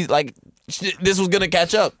good the season, like, this was gonna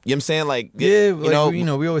catch up. You know what I'm saying? Like, Yeah, we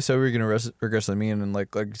always said we were gonna regress the mean, and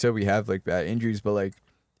like you said, we have like bad injuries. But like,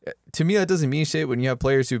 to me, that doesn't mean shit when you have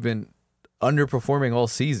players who've been underperforming all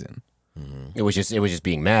season. It was just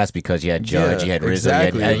being masked because you had Judge, Yeah, you had Rizzo,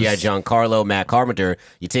 exactly. you had Giancarlo, Matt Carpenter.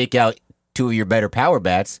 You take out two of your better power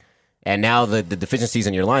bats, And now the deficiencies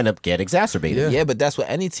in your lineup get exacerbated. Yeah, but that's what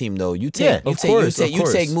any team though. You take, Yeah, you of take, course, you of take,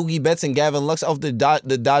 you take course. Mookie Betts and Gavin Lux off the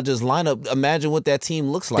Dodgers lineup. Imagine what that team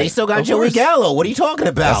looks like. They still got Of Joey course. Gallo. What are you talking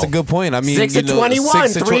about? That's a good point. I mean, 6 you of know, 21,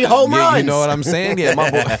 6 of 3 20 home yeah, runs. You know what I'm saying? Yeah, my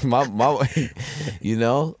boy, my you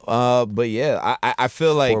know. But yeah, I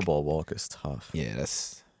feel like 4-ball walk is tough.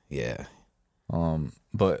 yeah.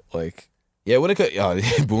 But like, Yeah, when it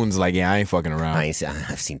could, Boone's like, yeah, I ain't fucking around.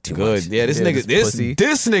 I've seen too Good. much. Yeah, this Yeah, nigga, this pussy.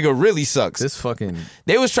 this nigga really sucks. this fucking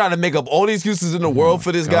They was trying to make up all the excuses in the world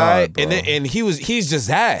for this God, guy, bro. and he's just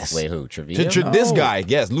ass. Wait, who? Trevino? This No. guy,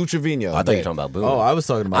 yes, Lou Trevino. I thought you were talking about Boone. I was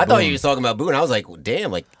talking about. I thought Boone. you was talking about Boone. I was like,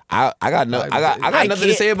 damn, like I got nothing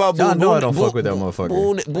to say about Y'all Boone. know I Boone- don't fuck Boone- with that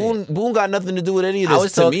motherfucker. Boone got nothing to do with any of I this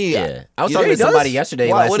was to talking. me. Yeah, I was Yeah, talking he to somebody does. yesterday.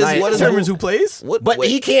 Why- last what is- night. what is determines who plays. What, But wait,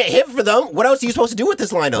 he can't hit for them. What else are you supposed to do with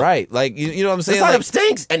this lineup? right? Like you know what I'm This saying? lineup Like,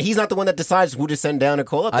 stinks, and he's not the one that decides who to send down and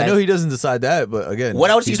call up. I know he doesn't decide that, but again, What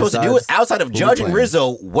else are he you supposed to do decides outside of who Judge we're and playing.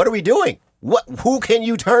 Rizzo? What are we doing? Who can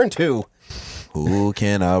you turn to? who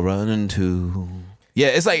can I run into? Yeah,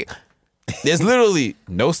 it's like there's literally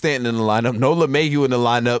no Stanton in the lineup, no LeMahieu in the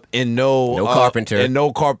lineup, and no Carpenter. and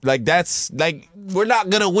no Like that's like we're not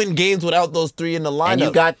gonna win games without those three in the lineup. And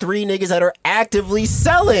you got 3 niggas that are actively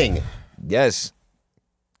selling. yes,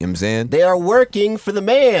 you know what I'm saying. They are working for the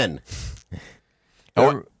man.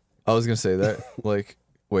 I was gonna say that. Like,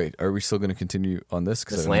 wait, are we still gonna continue on this? The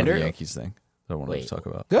Because I slander? the Yankees thing. I wanted Wait. to talk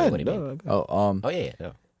about. What do you mean? Oh, Oh yeah.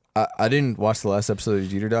 No. I didn't watch the last episode of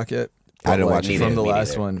Jeter Doc yet. I didn't But, watch it from either, the me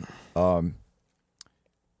last neither. one.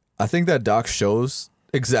 I think that doc shows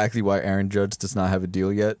exactly why Aaron Judge does not have a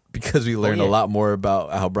deal yet, because we learned yeah. a lot more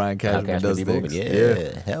about how Brian How Cashman Cashman does be things. moving.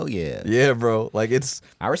 Yeah. Hell yeah. Yeah, bro. Like it's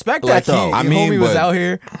I respect like that though. I mean, homie was but- out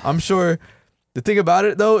here. I'm sure. The thing about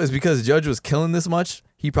it though is because Judge was killing this much,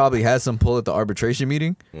 he probably had some pull at the arbitration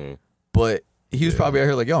meeting, but he was probably out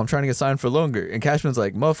here like, yo, I'm trying to get signed for longer. And Cashman's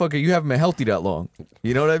like, motherfucker, you haven't been healthy that long.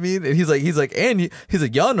 You know what I mean? And he's like, he's like,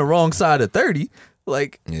 you're on the wrong side of 30.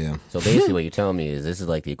 Like, Yeah, So basically, what you're telling me is this is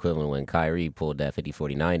like the equivalent when Kyrie pulled that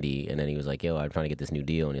 50-40-90, and then he was like, "Yo, I'm trying to get this new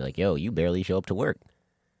deal," and he's like, "Yo, you barely show up to work."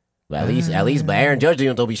 But at least, but Aaron Judge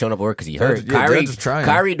don't be showing up to work because he hurt. Judge- yeah, Kyrie, Judge is trying.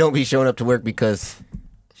 Kyrie don't be showing up to work because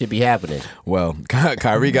shit be happening. well,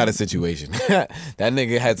 Kyrie got a situation. That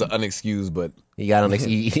nigga has an unexcused, but He got on.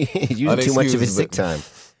 He's using too much of his sick time.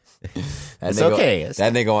 that It's nigga, okay.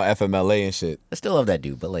 That nigga on FMLA and shit. I still love that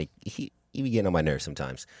dude, but like he be getting on my nerves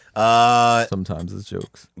sometimes. sometimes it's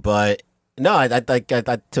jokes. But no, I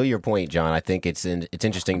to your point, John. I think it's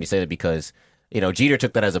interesting to say that because Jeter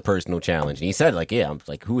took that as a personal challenge, and he said like, yeah, I'm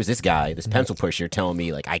like, who is this guy, this pencil pusher, telling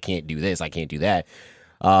me like I can't do this, I can't do that.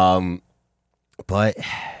 But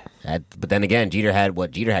then again, Jeter had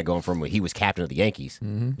going from he was captain of the Yankees.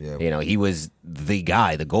 Yeah. He was the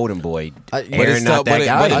guy, the golden boy. But Aaron, it's not tough, that but it-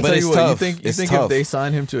 guy. but I'll tell it's you what, tough. you It's think tough. if they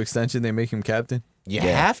sign him to extension, they make him captain? you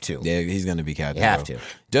have to. Yeah, he's gonna be captain. You have bro. to.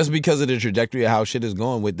 Just because of the trajectory of how shit is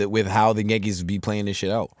going with how the Yankees be playing this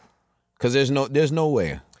shit out. Because there's no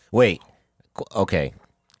way. Wait, okay.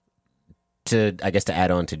 To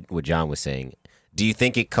add on to what John was saying, do you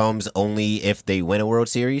think it comes only if they win a World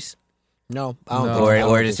Series, No, or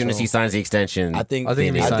as soon as he signs the extension? I think I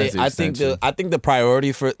think if he signs the extension. I think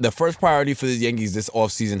the first priority for the Yankees this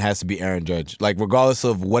offseason has to be Aaron Judge. Like regardless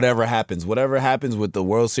of whatever happens with the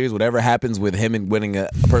World Series, whatever happens with him and winning a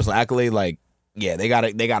personal accolade, like yeah, they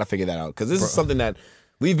gotta figure that out because this is something that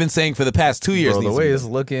we've been saying for the past 2 years. Bro, the needs to way be it's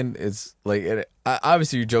done. looking, it's like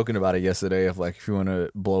obviously you're joking about it yesterday of like if you want to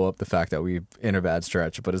blow up the fact that we in a bad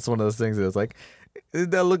stretch, but it's one of those things that's like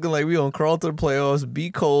that looking like we gonna crawl to the playoffs, be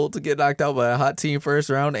cold to get knocked out by a hot team first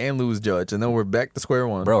round and lose Judge, and then we're back to square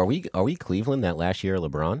one. Bro, are we Cleveland that last year,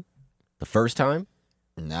 LeBron, the first time?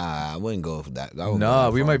 Nah, I wouldn't go for that. I wouldn't go Nah,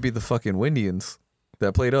 that we far. might be the fucking Windians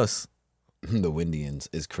that played us. The Windians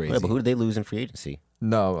is crazy. Yeah, but who did they lose in free agency?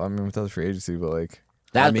 No, I mean without free agency, but like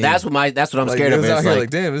That's what I'm like, scared it of. was It's out here like, like,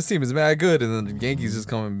 damn, this team is mad good, and then the Yankees just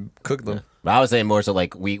come and cook them. but I was saying more so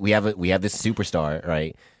like we have this superstar,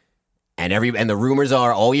 right? And the rumors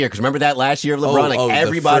are all year because remember that last year of LeBron, the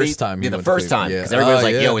everybody, first time he the went to first Cleveland, time yeah. because everybody was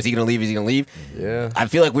like, Yeah. yo, is he gonna leave? Is he gonna leave? Yeah. I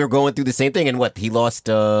feel like we were going through the same thing. And what he lost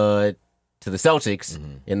to the Celtics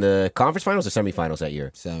in the conference finals or semifinals that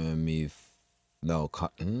year.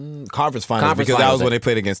 Conference finals because that finals, was when they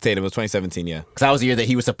played against Tatum. It was 2017. Yeah. Because that was the year that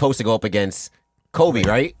he was supposed to go up against Kobe,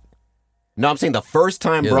 right? No, I'm saying the first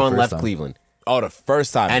time Yeah, the Braun first left time. Cleveland, Oh, the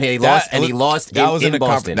first time, And he lost That was in the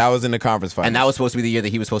Boston. That was in the conference finals, and that was supposed to be the year that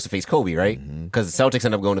he was supposed to face Kobe, right? Because the Celtics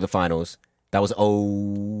ended up going to the finals. That was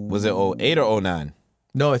was it 08 or 09?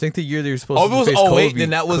 No, I think the year they were supposed Oh, to if it was face 08, Kobe, then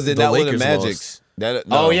that was the the Lakers Magic's. lost. No.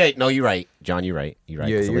 Oh yeah, no, you're right, John. You're right. You're right.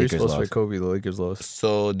 Yeah, 'cause the you're Lakers supposed to lost. pick Kobe. The Lakers lost.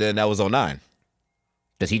 So then that was 09.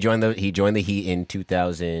 Does he join the? He joined the Heat in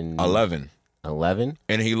 2011, 11.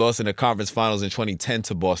 And he lost in the conference finals in 2010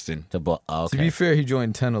 to Boston. To To be fair, he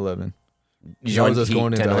joined 10-11. He That was joined us Heat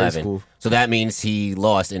going into 10, high 11. school. So that means he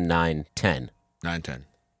lost in 9-10. 9-10.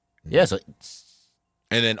 Yeah. So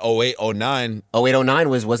And then 08, 09,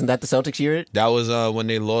 08-09 wasn't that the Celtics year? that was when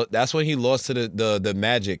they lost. That's when he lost to the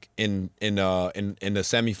Magic in the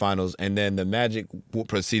semifinals, and then the Magic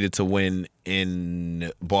proceeded to win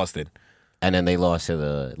in Boston. And then they lost to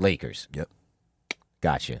the Lakers. Yep.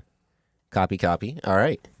 Gotcha. Copy. All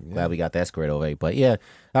right. Glad we got that squared away. But yeah,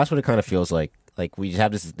 that's what it kind of feels like. Like we just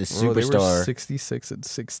have this Bro, they were superstar. 66 and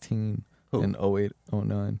 16 Who? in 08,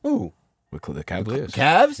 09. Ooh. The Cavaliers.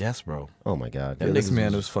 Cavs? Yes, bro. Oh my God. Yeah, this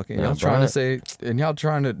man was fucking. Yeah, Y'all trying to Bryant. say, and y'all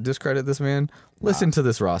trying to discredit this man. Listen to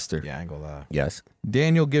this roster: Yeah, I ain't gonna lie. Yes.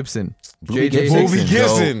 Daniel Gibson, Booby JJ Gibson. Booby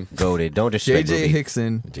Hickson, Gibson. Goated. Don't disrespect JJ Booby.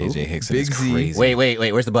 Hickson, JJ Hickson Big is Z. crazy. Wait.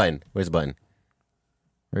 Where's the button? Where's the button?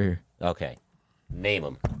 right here. Okay. Name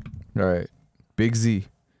him. All right, Big Z.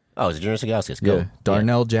 Oh, it's Jonas Sigauskas. Go. Yeah,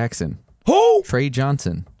 Darnell Jackson, Who? Trey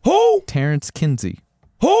Johnson, Who? Terrence Kinsey,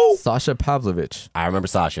 Who? Sasha Pavlovich, I remember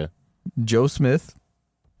Sasha. Joe Smith,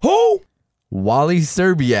 Who? Wally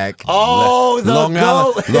Serbiak, Oh, the Long goat.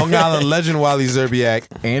 Island, Long Island legend Wally Zerbiak.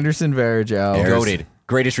 Anderson Varejao, Goated.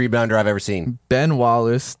 Greatest rebounder I've ever seen. Ben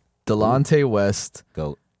Wallace, Delonte West,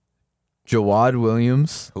 Goat. Jawad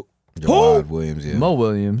Williams, Jawad Williams, yeah. Mo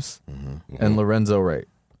Williams, and Lorenzo Wright.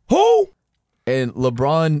 Who? And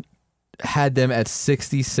LeBron had them at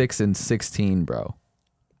 66 and 16, bro.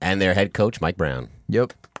 And their head coach, Mike Brown.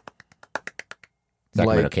 Yep.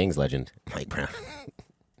 Sacramento Like, Kings legend, Mike Brown.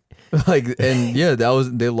 and yeah,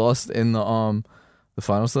 they lost in the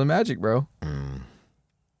finals to the Magic, bro.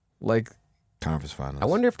 Like, Conference finals. I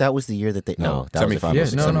wonder if that was the year that they. No, that was the Semifinals. yeah,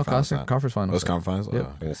 finals. no, Semifinals. conference It finals. was conference finals? Yep.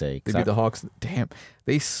 Oh. I'm gonna say They beat the Hawks. Damn,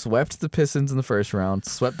 they swept the Pistons in the first round,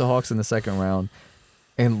 swept the Hawks in the second round,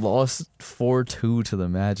 and lost 4-2 to the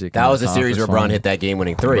Magic. that in was the series where conference Bron final. hit that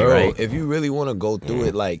game-winning three, Bro, right? if you really want to go through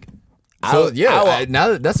it, like, So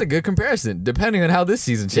now that's a good comparison. Depending on how this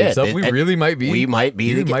season shapes Yeah, up, we and really might be. we might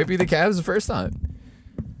be we the- might be the Cavs the first time.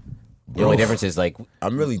 The only difference is like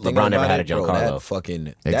I'm really thinking LeBron never about had it, a bro, Giancarlo. that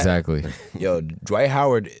fucking Exactly. Yo, Dwight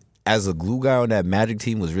Howard as a glue guy on that Magic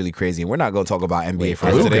team was really crazy, and we're not gonna talk about NBA for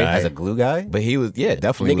as, today. as a glue guy. But he was, yeah,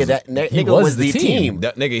 definitely. Nigga, was, that he nigga was was the the team. team.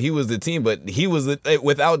 that nigga, he was the team, but he was the,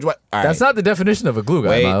 without Dwight. All That's right. not the definition of a glue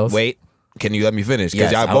guy, Miles. Wait. Can you let me finish?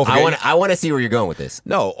 Yes, y'all both I want to see where you're going with this.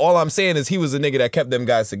 No, all I'm saying is he was the nigga that kept them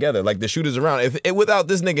guys together, like the shooters around. If without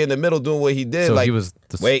this nigga in the middle doing what he did, So like he was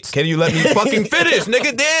the- wait, can you let me fucking finish,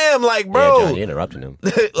 nigga? Damn, like Yeah, bro, John, you interrupting him.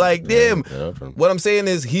 like damn. interrupting him. What I'm saying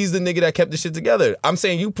is he's the nigga that kept the shit together. I'm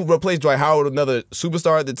saying you replace Dwight Howard with another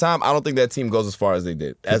superstar at the time. I don't think that team goes as far as they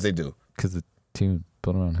did, as they do. Because the team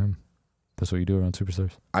built around him. That's what you do around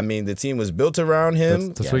superstars. I mean, the team was built around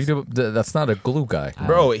him, That's what you do. That's not a glue guy.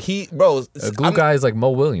 bro. A glue guy is like Mo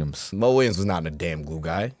Williams. Mo Williams was not a damn glue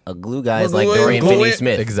guy. A glue guy is Glue like in, Dorian glue in.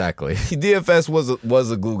 Finney-Smith. Exactly. DFS was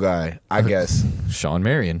a glue guy, I guess. Sean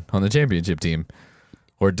Marion on the championship team.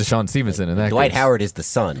 Or Deshaun Stevenson in that Dwight case. Howard is the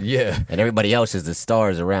sun. Yeah. And everybody else is the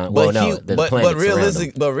stars around. Well, no, the planets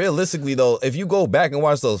around him. Realistically though, if you go back and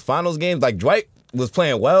watch those finals games, like Dwight was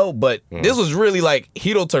playing well, but this was really like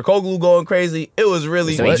Hito Turkoglu going crazy. It was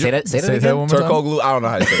really So wait, say that Say that again? one more time. Turkoglu. I don't know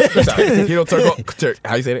how to say it. Sorry. Hito Turkoglu.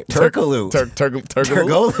 How you say it? Turkoglu.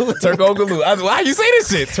 Turkoglu. Turkoglu. How you say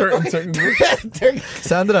this shit?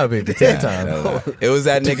 Sound it out, baby. Take time. It was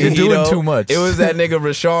that nigga. You're doing Hito. too much. It was that nigga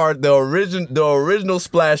Rashard, the original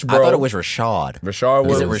splash bro. I thought it was Rashad. Rashard.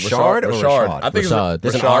 Is it Rashard or Rashad? I think Rashad. it's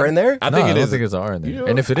There's an Rashad. R in there? I No, think I it don't is. think it's an R in there. You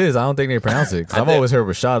And if it is, I don't think they pronounce it. Because I've always heard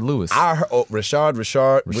Rashad Lewis. I heard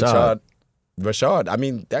Rashad. I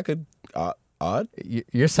mean, that could odd.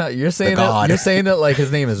 You're saying God. you're saying that like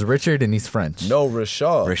his name is Richard and he's French. No,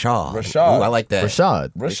 Rashad. Rashad. Ooh, I like that.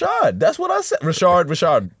 Rashad. That's what I said. Rashad.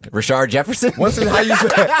 Rashard Jefferson? What's it? How you say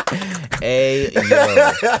it? Hey,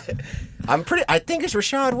 yo. I think it's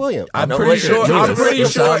Rashad Williams. I'm No, pretty Richard sure. I'm Lewis. pretty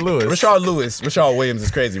sure. Lewis. Rashard Lewis. Rashad Williams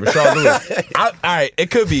is crazy. Rashad Lewis. All right,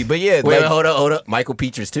 it could be, but yeah. Wait, like, hold up. Michael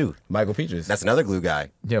Petras, too. Michael Petras. That's another glue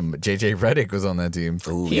guy. Yeah, JJ Redick was on that team.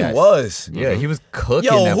 Ooh, he yes. was. Yeah, he was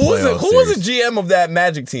cooking Yo, that who was playoff the series. GM of that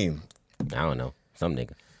Magic team? I don't know. Some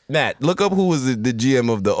nigga. Matt, look up who was the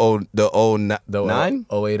GM of the 09?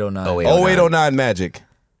 0809. 0809 Magic.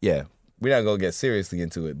 Yeah. We're not gonna get seriously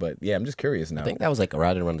into it, but yeah, I'm just curious now. I think that was like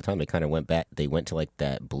right around the time they kind of went back. They went to like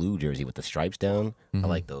that blue jersey with the stripes down. I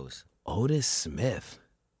like those. Otis Smith.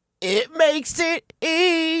 It makes it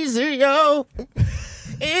easy, yo.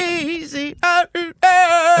 Easy.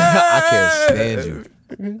 I can't stand you.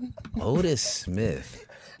 Otis Smith.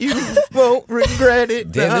 You won't regret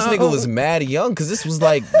it. Damn, this nigga was mad young because this was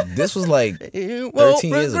like 13 years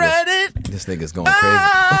ago. This nigga's going crazy.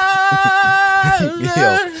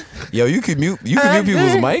 yo, you can mute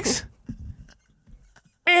people's mics.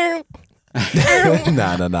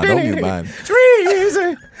 nah, don't mute mine.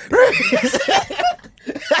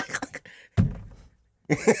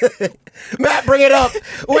 Matt, bring it up.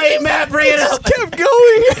 Wait, Matt, bring it up. Kept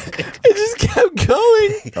going. It just kept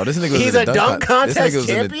going. Oh, this nigga was He's in a dunk contest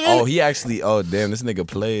champion? He actually. Oh, damn, this nigga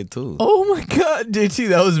played too. Oh my god, JT,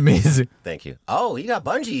 that was amazing. Thank you. Oh, he got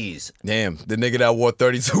bungees. Damn, the nigga that wore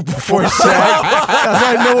 32 before Shaq. That's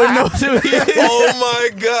why no one knows who he is. Oh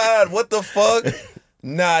my god, what the fuck?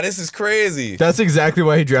 Nah, this is crazy. That's exactly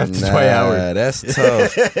why he drafted Dwight Howard. That's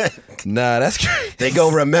tough. Nah, that's crazy. They go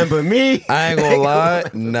remember me. I ain't gonna lie.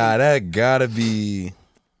 Nah, that gotta be.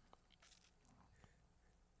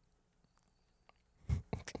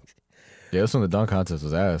 Yeah, this one the dunk contest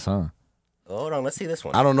was ass, huh? Hold on, let's see this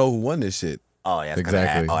one. I don't know who won this shit. Oh, yeah,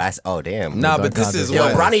 Exactly. Oh, damn. Nah, dunk but this contest. is Yo,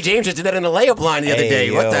 what. Ronnie James just did that in the layup line the other day.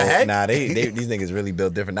 What the heck? Nah, these niggas really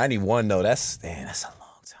built different. 91 though. That's a long time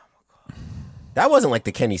ago. That wasn't like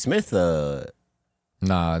the Kenny Smith.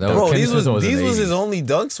 Nah, that Bro, was, these was in the his 80s. only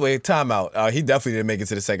dunks. Wait, timeout. He definitely didn't make it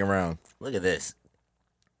to the second round. Look at this.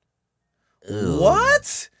 Ew.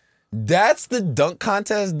 What? That's the dunk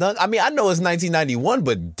contest dunk. I mean, I know it's 1991,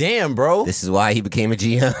 but damn, bro. This is why he became a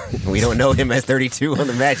GM. We don't know him as 32 on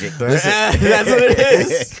the Magic. That's what it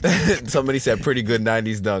is. Somebody said pretty good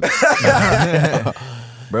 90s dunk.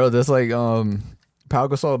 Bro, that's like Pau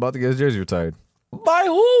Gasol about to get his jersey retired. By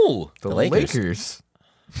who? The Lakers. Lakers.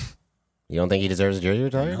 You don't think he deserves a jersey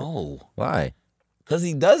retired? No, Why? because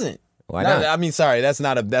he doesn't. Why not? I mean, sorry, that's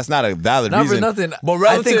not a valid Not reason. for nothing. But I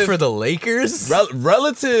relative, think for the Lakers,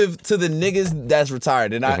 relative to the niggas that's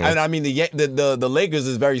retired, and Mm-hmm. I mean the Lakers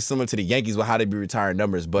is very similar to the Yankees with how they be retiring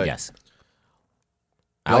numbers. But Yes.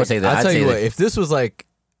 I would say that. I'll I'd tell say you what, that- if this was like,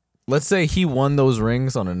 let's say he won those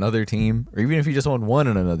rings on another team, or even if he just won one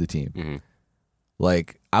on another team, Mm-hmm.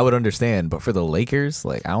 like I would understand. But for the Lakers,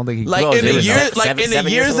 like I don't think he like Well, in there the was years, like seven in the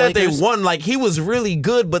years years of the that they Lakers? won, like he was really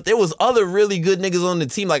good, but there was other really good niggas on the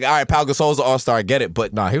team. Like, all right, Pau Gasol's an all-star, I get it,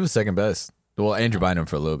 but Nah, he was second best. Well, Andrew Bynum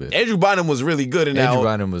for a little bit. Andrew Bynum was really good in that. Andrew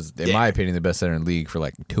Bynum was, in my opinion, the best center in the league for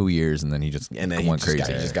like 2 years, and then he just And then went he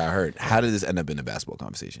crazy. just got hurt. How did this end up in a basketball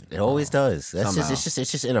conversation? It always does. That's Somehow. just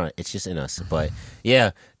it's just in our it's just in us. But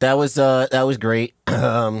yeah, that was great.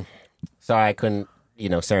 Sorry I couldn't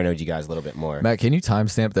serenade you guys a little bit more. Matt, can you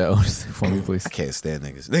timestamp that Otis for me, please? I can't stand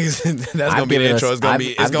niggas. That's gonna I've be the given intro. us- It's gonna I've-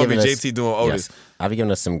 be I've JT given us- doing Otis. Yes. I've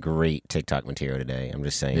given us some great TikTok material today. I'm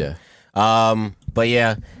just saying. Yeah. But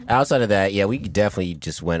yeah, outside of that, yeah, we definitely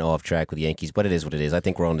just went off track with the Yankees. But it is what it is. I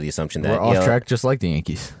think we're under the assumption that We're off track just like the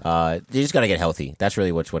Yankees. They just gotta get healthy. That's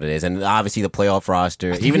really what it is. And obviously the playoff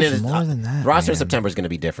roster, even it's in more than that, the roster in man. September is going to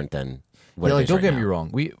be different than what Yeah, it like is don't right get now. me wrong.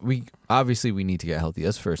 We obviously we need to get healthy.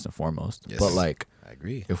 That's first and foremost. Yes. But like, I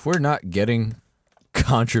agree. if we're not getting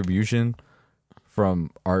contribution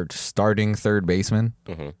from our starting third baseman,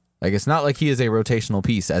 like it's not like he is a rotational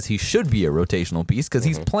piece, as he should be a rotational piece because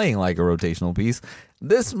he's playing like a rotational piece.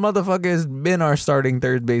 This motherfucker has been our starting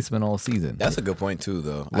third baseman all season. That's a good point too,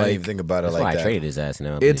 though. I Like, didn't even think about it That's like why that. I traded his ass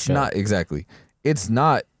now. It's not exactly. It's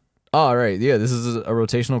not. All right, yeah, this is a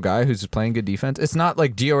rotational guy who's just playing good defense. It's not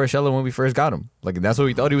like Gio Urshela when we first got him. Like that's what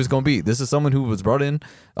we thought he was going to be. This is someone who was brought in,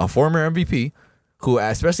 a former MVP, who,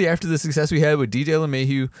 especially after the success we had with DJ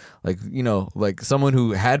LeMahieu, like someone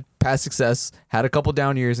who had past success, had a couple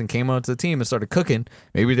down years, and came onto the team and started cooking.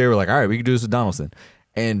 Maybe they were like, all right, we can do this with Donaldson,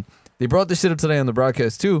 and they brought this shit up today on the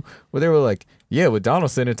broadcast too, where they were like, yeah, with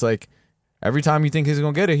Donaldson, it's like every time you think he's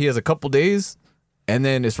going to get it, he has a couple days, and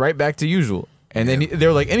then it's right back to usual. And then they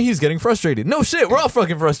were like, and he's getting frustrated. No shit, we're all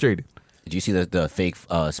fucking frustrated. Did you see the fake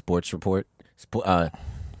sports report? It's a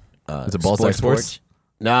Ballsack Sports?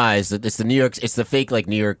 Nah, it's the New York. It's the fake like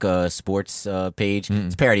New York sports page.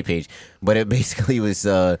 It's a parody page, but it basically was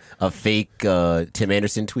a fake Tim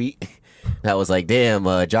Anderson tweet that was like, "Damn,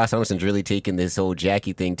 Josh Donaldson's really taking this whole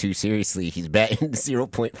Jackie thing too seriously. He's batting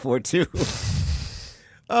 0.42."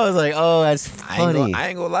 I was like, "Oh, that's funny." I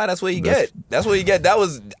ain't gonna lie. That's what you get. That's what you get. That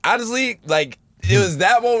was honestly like it was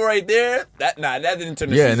that one right there. That didn't turn.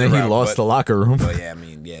 The Yeah, and then season he around, lost the locker room. But yeah, I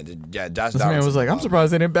mean, Josh. This man was like, I'm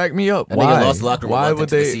surprised they didn't back me up. That Why? nigga lost the locker room a Why month would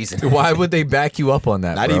into the they? season. Why would they back you up on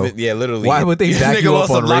that? Not bro? even, yeah, literally. Why would they This back nigga you lost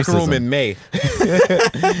up on the locker room racism? in May.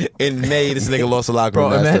 In May, this nigga lost the locker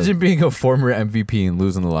Bro, room. That's imagine being a former MVP and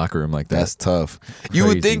losing the locker room like that. That's tough. You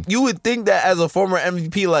would Crazy. think that as a former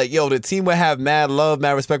MVP, like, yo, the team would have mad love,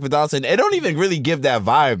 mad respect for Donaldson. It don't even really give that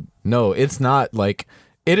vibe. No, it's not like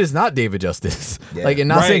it is not David Justice. Yeah. Like, and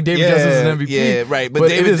not Right, saying David yeah, Justice is an MVP. yeah, right, but But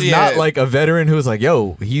David- it is not yeah. like a veteran who's like,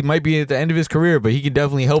 yo, he might be at the end of his career, but he can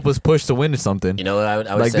definitely help us push to win something. You know what I would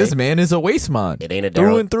like say? this man is a waste man. It ain't a through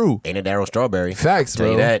Daryl and through. Ain't a Daryl Strawberry. Facts, Tell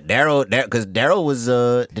you bro. that because Daryl was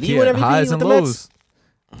did he He win had MVP highs with and the lows.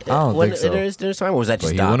 Mets? I don't think so. There's time, or was that But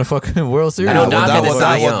just he Doc? won a fucking World Series. I know Well, Doc Doc, had the well, Cy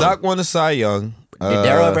Doc, well, Young. Doc won the Cy Young. Did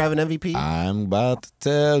Daryl ever have an MVP? I'm about to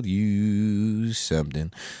tell you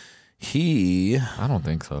something. I don't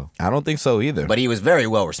think so. I don't think so either. But he was very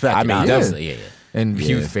well respected. I mean, obviously. Yeah. And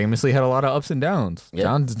Yeah. he famously had a lot of ups and downs. Yeah.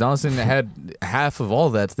 John Donaldson had half of all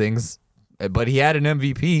that things, but he had an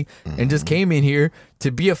MVP and just came in here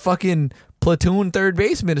to be a fucking platoon third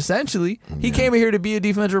baseman, essentially. He came in here to be a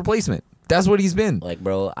defensive replacement. That's what he's been. Like,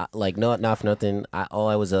 bro, not for nothing. All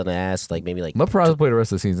I was gonna ask, like maybe like I'm surprised to play the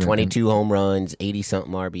rest of the season. 22 home runs, 80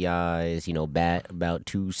 something RBIs. You know, bat about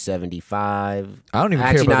 275. I don't even care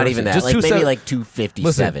Actually, about not the even rest that. of it. Like Just maybe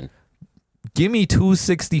 270. like 257. Give me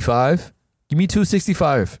 265. Give me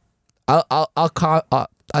 265. I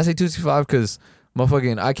say 265 because my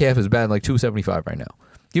fucking IKF is batting like 275 right now.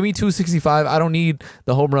 Give me 265. I don't need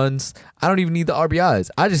the home runs. I don't even need the RBIs.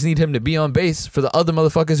 I just need him to be on base for the other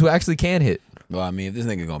motherfuckers who actually can hit. well, I mean, if this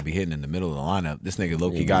nigga gonna be hitting in the middle of the lineup, this nigga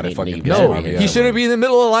low-key He- got he- it fucking. he- No, Yeah, he shouldn't be in the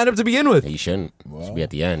middle of the lineup to begin with. He shouldn't. He should be at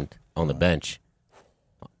the end on the bench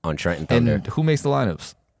on Trenton Thunder. And who makes the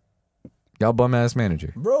lineups? Y'all bum ass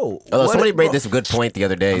manager. bro. Although what- somebody made bro, this good point the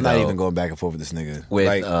other day, I'm though, not even going back and forth with this nigga. with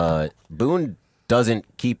Like, Boone doesn't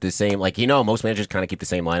keep the same. Like, you know, most managers kind of keep the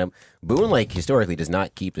same lineup. Boone, like, historically does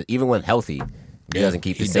not keep it, even when healthy. He doesn't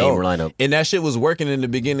keep the he same don't. lineup. And that shit was working in the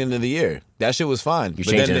beginning of the year. That shit was fine. You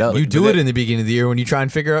changed it up. You do it in the beginning of the year when you try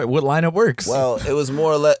and figure out what lineup works. Well, it was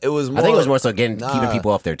more or less. It was more. I think it was more so keeping Nah.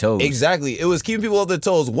 people off their toes. Exactly. It was keeping people off their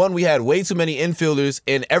toes. One, we had way too many infielders,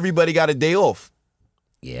 and everybody got a day off.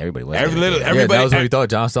 Yeah, everybody was. Every little- yeah, everybody- that was when we thought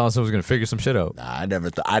John Donaldson was going to figure some shit out. Nah,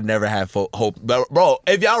 I never had hope. But, bro,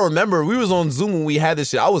 if y'all remember, we was on Zoom when we had this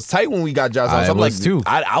shit. I was tight when we got Josh. I I'm was like, too.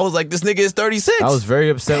 I was like, this nigga is 36. I was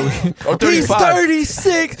very upset. Or He's 35.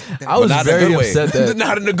 36. I But was not in a very good way. upset that.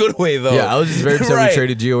 Not in a good way though. Yeah, I was just very upset Right. we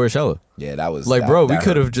traded Gio Urshela. Yeah, that was Like, that- bro, we that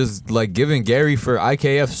could hurt. have just like given Gary for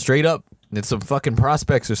IKF straight up and some fucking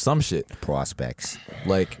prospects or some shit. Prospects.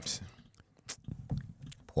 Like,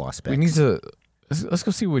 Prospects. we need to let's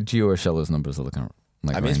go see what Gio Urshela's numbers are looking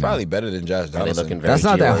like. I mean, right it's now. probably better than Josh Are they Donaldson. looking very That's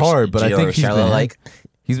not that Gio hard, but I Gio think he's Urshela been like.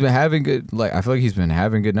 he's been having good. Like, I feel like he's been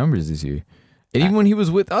having good numbers this year. And even when he was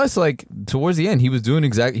with us, like towards the end, he was doing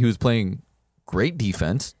he was playing great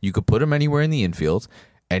defense. You could put him anywhere in the infield,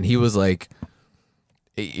 and he was like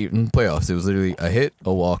in playoffs. It was literally a hit,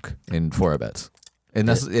 a walk, and 4 at-bats. And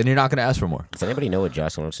you're not gonna ask for more. Does anybody know what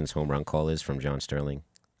Josh Donaldson's home run call is from John Sterling?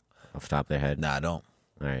 Off the top of their head. Nah, I don't.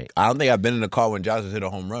 All right. I don't think I've been in a car when Josh has hit a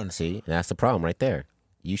home run. See, that's the problem right there.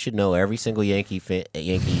 You should know every single Yankees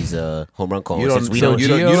home run call. You don't. Since we so don't. you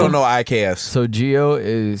don't know IKFs. So Gio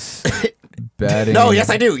is batting. No, yes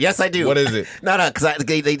I do. Yes I do. What is it? No, because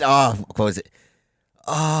what was it?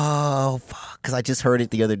 Oh, fuck. Because I just heard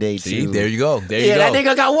it the other day, See, too. there you go. There you Yeah, go. that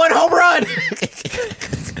nigga got 1 home run.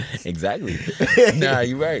 Exactly. Nah,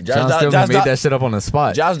 you right. John Stillman made that shit up on the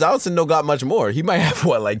spot. Josh Donaldson don't got much more. He might have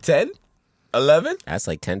what, like 10, 11? That's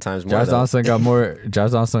like 10 times more. Josh though. Donaldson got more.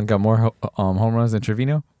 Josh Donaldson got more home runs than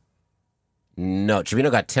Trevino. No,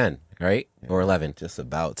 Trevino got 10, right? Or 11. Just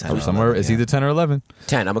about 10. Or somewhere it's either 10 or 11.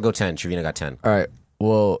 10. I'm going to go 10. Trevino got 10. All right.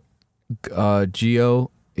 Well, Gio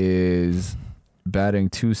is batting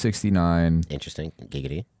 269. Interesting.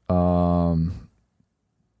 Giggity.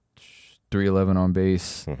 311 on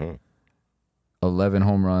base. Mhm. 11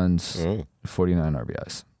 home runs. Mm. 49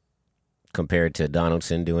 RBIs. Compared to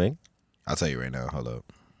Donaldson doing. I'll tell you right now. Hold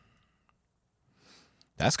up.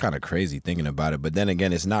 That's kind of crazy thinking about it, but then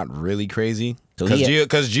again, it's not really crazy So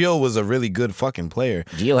because he- Gio was a really good fucking player.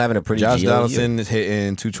 Gio having a pretty Josh Gio Donaldson is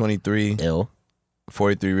hitting 223, year.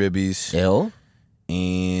 43 ribbies, Ill.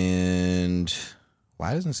 and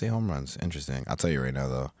why doesn't it say home runs? Interesting. I'll tell you right now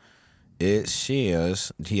though. It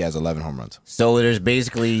shares he has 11 home runs. So there's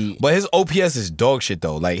basically. But his OPS is dog shit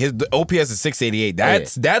though. Like his OPS is 688.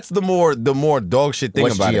 That's the more dog shit thing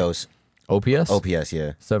What's about Gio's? OPS? OPS,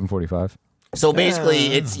 yeah. 745. So basically,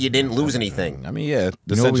 it's you didn't lose anything. it. I mean, yeah,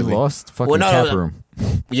 You know we essentially. lost? Fucking Well, no, cap no. room.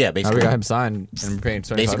 Yeah, Now basically. we got him signed and we're paying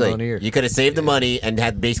 25 million a year. Basically, you could have saved the money and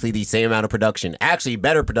had basically the same amount of production. Actually,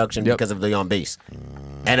 better production Yep. because of the on base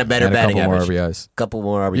and a better And a batting couple more average. RBIs. Couple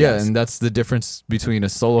more RBIs. Yeah, and that's the difference between a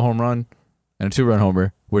solo home run and a 2-run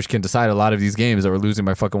homer, which can decide a lot of these games that we're losing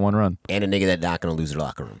by fucking 1 run. And a nigga that's not gonna lose the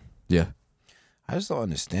locker room. Yeah. I just don't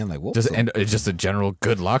understand. Like, what Just was the, and it's just a general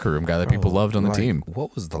good locker room guy that people loved on the like, team.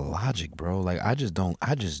 What was the logic, bro? Like, I just don't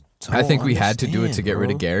I think we had to do it to understand, get rid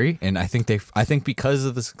bro. of Gary, and I think because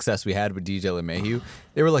of the success we had with DJ LeMahieu,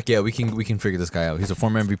 they were like, yeah, we can figure this guy out. He's a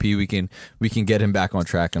former MVP. We can get him back on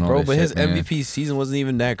track and all Bro, that but shit, his man. MVP season wasn't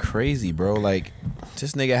even that crazy, bro. Like,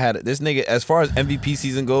 this nigga, as far as MVP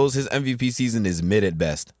season goes, his MVP season is mid at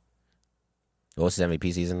best. What's his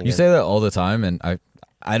MVP season again? You say that all the time, and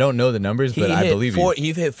I don't know the numbers, but I believe you.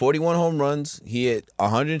 He hit 41 home runs. He hit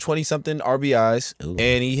 120 something RBIs,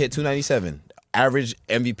 and he hit 297. Average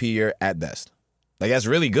MVP year at best. Like, that's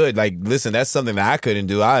really good. Like, listen, that's something that I couldn't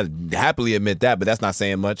do. I happily admit that, but that's not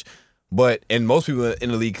saying much. And most people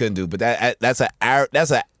in the league couldn't do. But that's a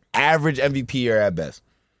average MVP year at best.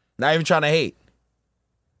 Not even trying to hate.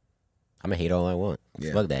 I'm gonna hate all I want.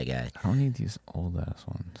 Yeah. Fuck that guy. I don't need these old ass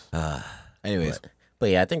ones. Anyways,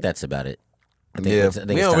 But yeah, I think that's about it. I think yeah, I think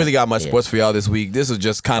we it's don't time. really got much Yeah. sports for y'all this week. This was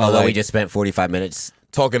just kind of Although like we just spent 45 minutes.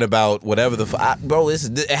 talking about whatever bro.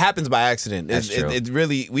 It happens by accident. That's true. It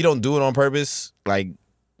really, we don't do it on purpose. Like,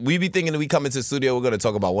 we be thinking that we come into the studio, we're gonna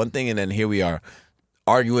talk about one thing, and then here we are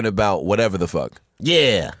arguing about whatever the fuck.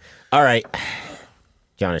 Yeah. All right.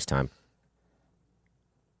 John, it's time.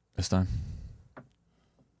 This time.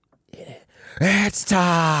 It's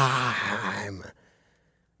time.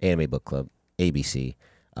 Anime Book Club, ABC.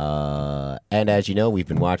 And as you know, we've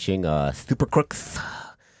been watching Super Crooks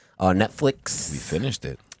on Netflix. We finished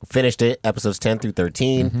it. Finished it, episodes 10 through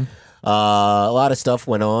 13. Mm-hmm. A lot of stuff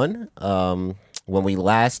went on. When we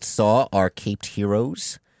last saw our caped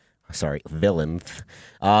heroes, villains,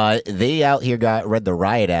 they out here read the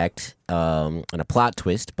riot act and a plot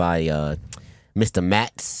twist by Mr.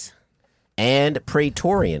 Mats and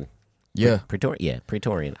Praetorian. Yeah.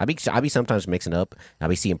 Praetorian. I be sometimes mixing up. I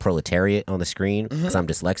be seeing proletariat on the screen because I'm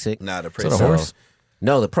dyslexic. Nah, the Is that a horse?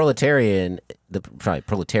 No, the proletariat. The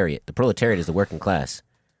proletariat is the working class,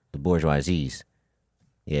 the bourgeoisies.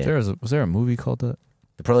 Yeah, Was there a movie called that?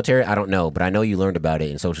 the proletariat. I don't know, but I know you learned about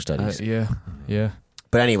it in social studies. Yeah.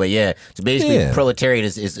 But anyway, yeah. So basically, Yeah. proletariat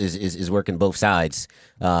is working both sides.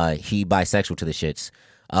 He bisexual to the shits.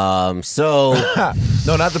 So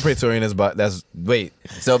No, not the Praetorian. Wait.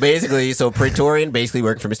 So Praetorian basically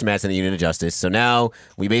worked for Mr. Matson in the Union of Justice. So now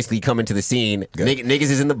we basically come into the scene. Niggas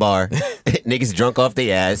is in the bar. Niggas drunk off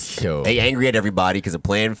their ass. Yo. They angry at everybody because the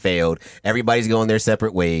plan failed. Everybody's going their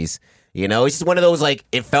separate ways. You know, it's just one of those, like,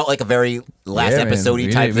 it felt like a very last Yeah, man. episode-y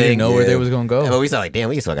We type didn't- we thing. didn't know where they was gonna go. But we saw, like, damn,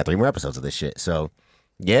 we still got 3 more episodes of this shit. So,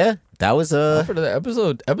 yeah, that was For the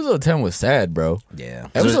episode 10 was sad, bro. Yeah.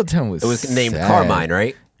 Episode 10 was it was named sad. Carmine,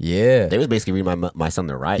 right? Yeah. They was basically reading my son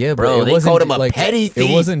the right. Yeah, bro. it They wasn't called him a like, petty thief.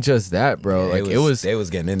 It wasn't just that, bro. Like it was They was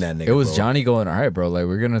getting in that nigga. it was bro. Johnny going, all right, bro, like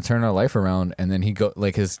we're gonna turn our life around, and then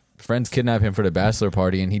his friends kidnap him for the bachelor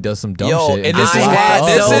party, and he does some dumb Yo, shit. and gets this is locked why. up.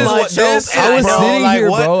 This so is much what this. hope. I was bro, sitting like, here,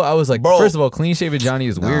 what? bro. I was like, Bro. first of all, clean shaven Johnny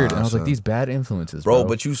is weird, and I was like, son. these bad influences, bro. Bro,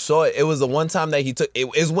 but you saw it. It was the one time that he took. It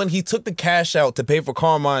is when he took the cash out to pay for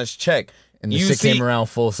Carmine's check. and the you shit see, came around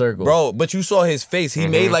full circle, bro. But you saw his face. He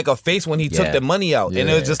made like a face when he took Yeah. the money out, and it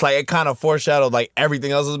Yeah. was just like it kind of foreshadowed like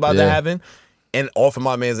everything else was about to Yeah. happen. And all for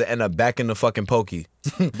my man's to end up back in the fucking pokey.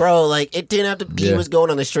 Bro, like, it didn't have to. He Yeah. was going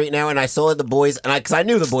on the street now, and I saw the boys, and because I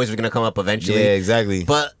knew the boys were gonna come up eventually. Yeah, exactly.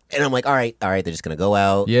 But and I'm like, all right, they're just gonna go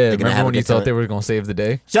out. Yeah, they're gonna remember have when a you good thought time. they were gonna save the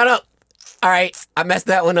day? Shut up. All right, I messed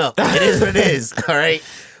that one up. It is what it is. All right,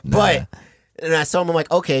 but. And I saw him. I'm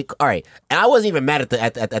like, okay, all right. And I wasn't even mad at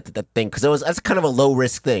the thing because that's kind of a low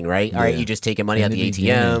risk thing, right? All right, you just taking money out In the the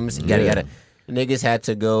ATMs, beginning, yada yeah. yada. Niggas had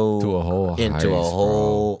to go To a whole into a heist,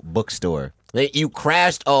 whole bookstore. You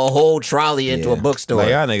crashed a whole trolley into a bookstore. Like,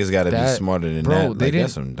 y'all niggas gotta be That- smarter than bro, that. they Like, didn't-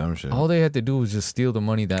 that's some dumb shit. All they had to do was just steal the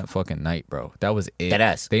money that fucking night, bro. That was it.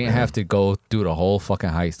 Deadass. They didn't have to go through the whole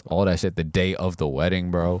fucking heist, all that shit the day of the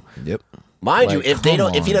wedding, bro. Yep. Mind you, Like, if they come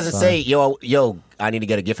don't, if he on, doesn't son. say, yo, I need to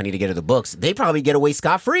get a gift, I need to get her the books, they probably get away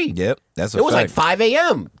scot free. Yep. That's a It was like fact. 5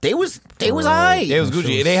 a.m. They was high. It was That shit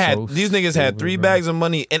Gucci. was They had so these niggas had stupid, 3 bro. bags of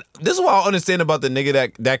money, and this is what I understand about the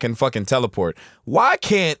nigga that can fucking teleport. Why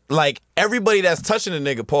can't like everybody that's touching a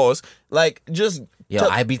nigga pause like just? Yo,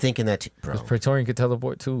 I be thinking that, bro. Praetorian could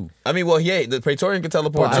teleport too. I mean, well, yeah, the Praetorian can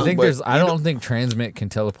teleport. Well, I too, think but I don't think Transmit can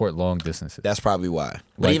teleport long distances. That's probably why.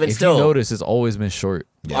 But Like, even if still, you notice, it's always been short.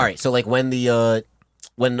 all right. So like when the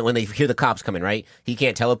when they hear the cops coming, right? He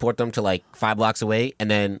can't teleport them to like 5 blocks away, and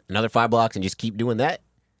then another 5 blocks, and just keep doing that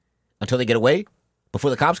until they get away before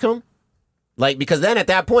the cops come. Like because then at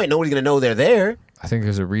that point, nobody's gonna know they're there. I think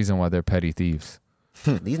there's a reason why they're petty thieves.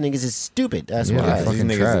 These niggas is stupid. That's Yeah, why. fuck. Fucking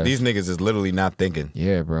trash. These niggas is literally not thinking.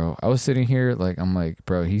 Yeah, bro. I was sitting here I'm like,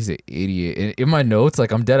 bro, he's an idiot. And in my notes,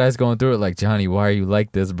 like I'm dead ass going through it. Like Johnny, why are you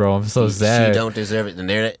like this, bro? I'm so She sad. don't deserve it. And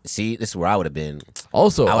there, see, this is where I would have been.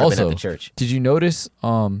 Also, I would've been at the church. did you notice?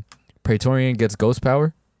 Praetorian gets ghost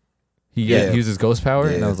power. He uses ghost power,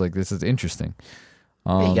 and I was like, this is interesting. He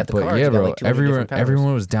got the but cards. yeah, He got, bro, like, 200 different powers.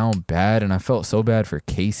 everyone was down bad, and I felt so bad for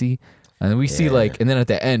Casey. And then we see and then at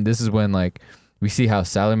the end, this is when like we see how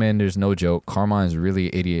Salamander's no joke. Carmine's really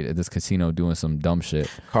an idiot at this casino doing some dumb shit.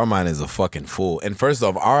 Carmine is a fucking fool. And first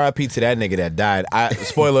off, R.I.P. to that nigga that died.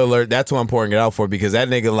 Spoiler alert, that's who I'm pouring it out for, because that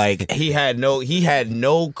nigga, like, he had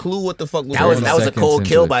no clue what the fuck was going on. That was a cold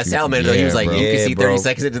kill by Salamander. He was like, bro. you can see 30 bro.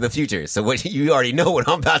 seconds into the future. So what you already know what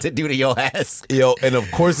I'm about to do to your ass. Yo, and of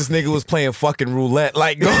course this nigga was playing fucking roulette,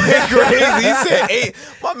 like going crazy. He said, "Hey,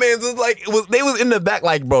 my man's was like, they was in the back,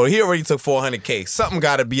 like, bro, he already took $400K. Something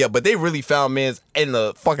got to be up." But they really found man's in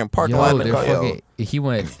the fucking parking lot. He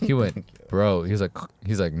went, bro. He's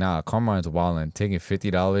like, nah. Carmine's wildin', taking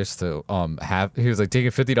 $50 to He was like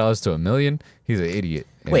taking $50 to $1 million. He's an idiot.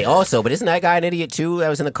 Wait, also, but isn't that guy an idiot too? That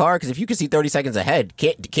was in the car. Because if you can see 30 seconds ahead,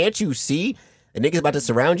 can't you see a nigga's about to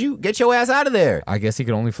surround you? Get your ass out of there. I guess he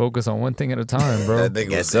could only focus on one thing at a time, bro. That nigga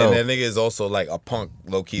Guess was, so. and that nigga is also like a punk,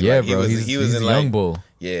 low key. Yeah, like, bro. He was in a like young bull.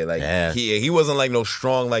 Yeah, like Yeah. he wasn't like no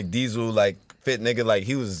strong like Diesel like fit nigga. Like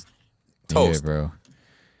he was toast. Yeah, bro.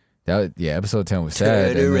 Episode 10 was sad. Turn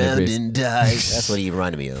and then it around bas- and die. That's what he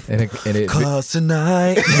reminded me of. and it Cause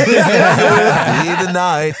tonight will be the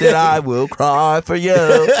night that I will cry for you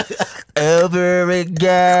ever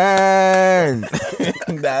again.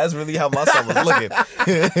 That's really how my son was looking.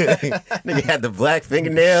 Nigga had the black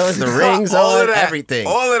fingernails, the rings All on, of that, everything.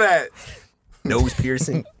 All of that. Nose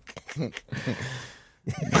piercing.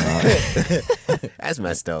 That's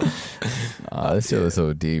messed up. this shit was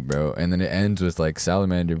so deep, bro. And then it ends with like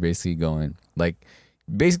Salamander basically going, like,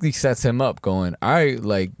 basically sets him up, going, all right,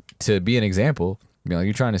 like, to be an example, being like,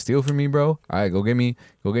 you trying to steal from me, bro? All right, go get me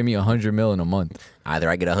 $100 million in a month. Either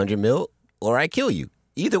I get 100 mil or I kill you.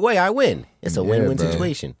 Either way, I win. It's a win-win bro.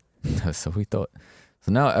 situation. So we thought.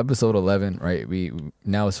 So now episode 11, right?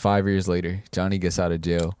 Now it's 5 years later. Johnny gets out of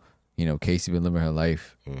jail. You know, Casey been living her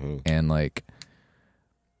life, and like,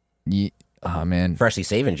 man, Freshly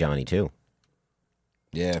saving Johnny too.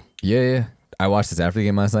 Yeah. yeah. I watched this after the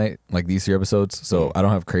game last night, like these 3 episodes. So I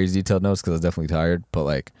don't have crazy detailed notes because I was definitely tired. But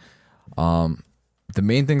like, the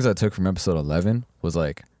main things I took from episode 11 was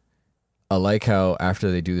like, I like how after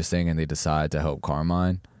they do this thing and they decide to help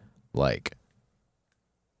Carmine, like,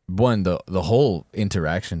 one, the whole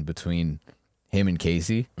interaction between him and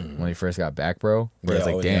Casey when he first got back, bro, where it's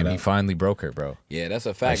like, damn, he finally broke her, bro. Yeah, that's a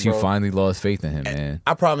Like, fact, she bro. finally lost faith in him, man.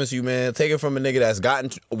 I promise you, man. Take it from a nigga that's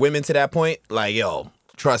gotten women to that point. Like, yo,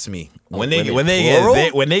 trust me. When they women get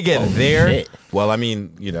plural? there, Shit. well, I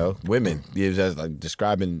mean, you know, women. It's just like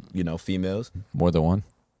describing, you know, females. More than one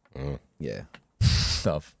Yeah,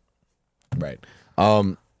 stuff. right.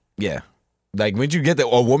 Yeah. Like when you get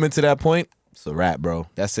a woman to that point, it's a wrap, bro.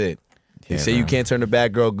 That's it. They Yeah, say you bro. can't turn a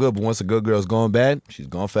bad girl good, but once a good girl's going bad, she's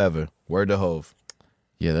gone forever. Word to Hove.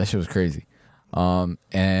 Yeah, that shit was crazy.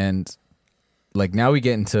 And like now we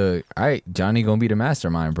get into, all right, Johnny gonna be the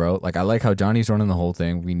mastermind, bro. Like I like how Johnny's running the whole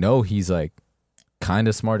thing. We know he's like kind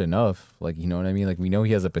of smart enough. Like, you know what I mean? Like we know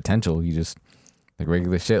he has a potential. He just like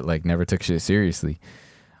regular shit, like never took shit seriously.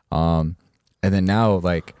 And then now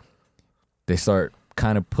like they start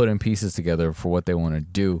kind of putting pieces together for what they want to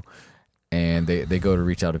do. And they go to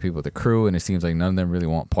reach out to people at the crew, and it seems like none of them really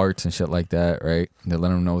want parts and shit like that, right? They let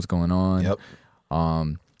them know what's going on.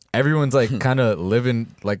 Yep. Everyone's like kind of living,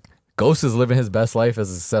 like Ghost is living his best life as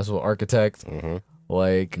a successful architect.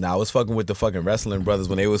 Like, Nah, I was fucking with the fucking wrestling brothers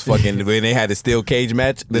when they was fucking when they had the steel cage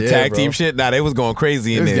match, the Yeah, tag bro. team shit. Nah, they was going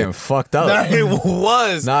crazy he in was there. getting fucked up. Nah, it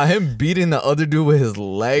was. Nah, him beating the other dude with his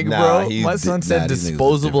leg, Nah, bro. he My did- son nah, said these niggas was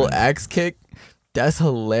disposable different. axe kick. That's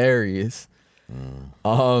hilarious.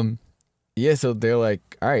 Yeah, so they're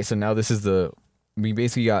like, all right, so now this is we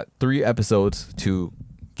basically got 3 episodes to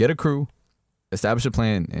get a crew, establish a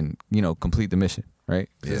plan, and, you know, complete the mission, right?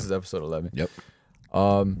 This is episode 11. Yep.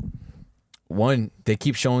 One, they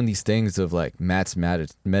keep showing these things of like Matt's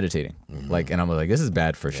meditating, like, and I'm like, this is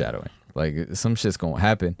bad foreshadowing. Like some shit's gonna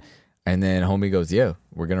happen, and then homie goes, yeah,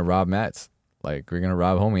 we're gonna rob Matt's. Like we're gonna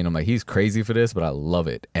rob homie, and I'm like, he's crazy for this, but I love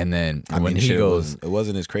it. And then when he shit, goes, it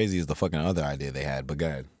wasn't as crazy as the fucking other idea they had, but go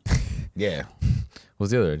ahead. Yeah.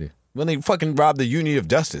 what's the other idea? When they fucking robbed the Union of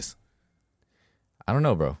Justice. I don't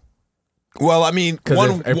know, bro. Well, I mean,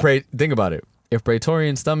 Because think about it. If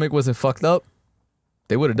Praetorian's stomach wasn't fucked up,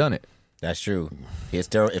 they would have done it. That's true. If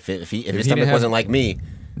his he stomach didn't have- wasn't like me,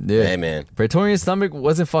 Yeah, hey man, Praetorian's stomach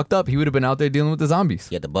wasn't fucked up. He would have been out there dealing with the zombies.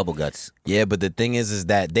 he had the bubble guts. yeah, but the thing is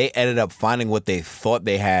that they ended up finding what they thought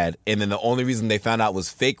they had, and then the only reason they found out was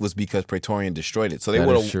fake was because Praetorian destroyed it. So That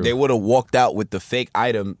is true. they would have walked out with the fake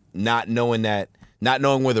item, not knowing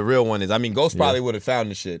where the real one is. I mean, Ghost probably would have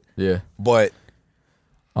found the shit, Yeah. but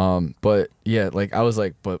But yeah, like I was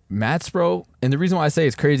like, but Matt's, bro, and the reason why I say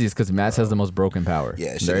it's crazy is because Matt's has the most broken power.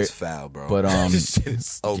 Yeah, shit right? is foul, bro. But This shit is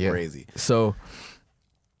so yeah. crazy. So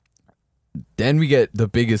then we get the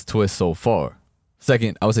biggest twist so far.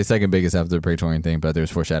 I would say second biggest after the Praetorian thing, but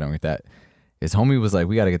there's foreshadowing with that. His homie was like,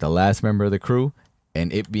 we got to get the last member of the crew,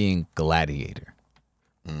 and it being Gladiator.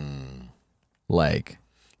 Like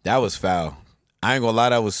That was foul. I ain't gonna lie,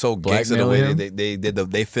 that was so gangster the way Blackmailing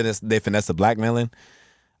they finessed the blackmailing.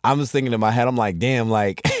 I'm just thinking in my head, I'm like, damn,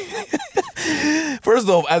 like first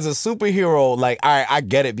off, as a superhero, like, all right, I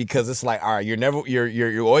get it because it's like, all right,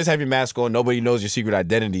 you always have your mask on, nobody knows your secret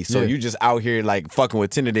identity. So Yeah. you just out here like fucking with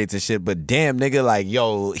Tinder dates and shit. But damn, nigga, like,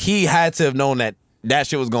 yo, he had to have known that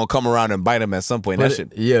shit was gonna come around and bite him at some point. but That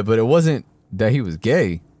shit. yeah, but it wasn't that he was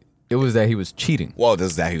gay. It was that he was cheating. Well,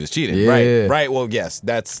 this is that he was cheating, Yeah. right? Well, yes,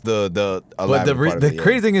 that's the. But elaborate part of the it, yeah.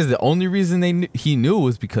 crazy thing is the only reason he knew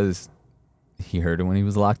was because he heard it when he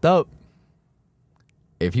was locked up.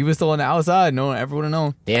 If he was still on the outside, no one ever would have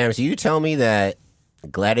known. Damn, so you tell me that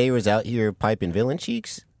Gladiator was out here piping villain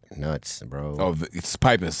cheeks? Nuts, bro. Oh, it's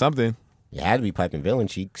piping something. You had to be piping villain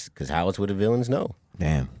cheeks, because how else would the villains know?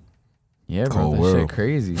 Damn. Yeah, bro, Cold that world. shit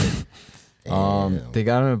crazy. They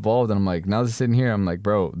got him involved, and I'm like, now they're sitting here, I'm like,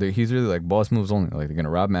 bro, he's really like boss moves only. Like they're gonna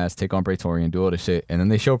rob Mass, take on Praetorian, do all the shit, and then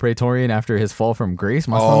they show Praetorian after his fall from grace.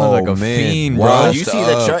 My son looked like a man. fiend, Wow. bro. Bro, you see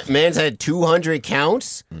that man's had 200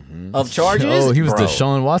 counts of charges? Oh, he was Bro.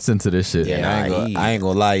 Deshaun Watson to this shit. Yeah. I ain't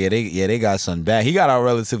gonna lie. Yeah, they got something bad. He got out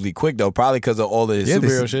relatively quick though, probably because of all the Yeah, they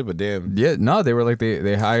superhero s- shit. But damn, Yeah, no, they were like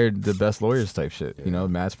they hired the best lawyers type shit. You know,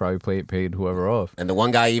 Matt's probably paid whoever off. And the one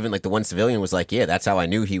guy, even like the one civilian, was like, "Yeah, that's how I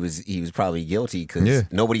knew he was probably guilty because Yeah.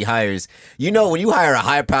 nobody hires. You know, when you hire a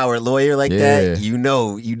high-powered lawyer like Yeah. that, you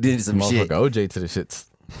know you did some Motherfucker shit. OJ to the shits.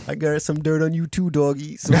 I got some dirt on you too,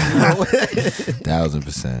 doggy. So, you know.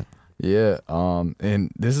 1000%. Yeah, and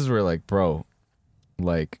this is where like, bro,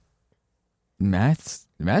 like Matt's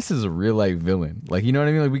is a real life villain. Like, you know what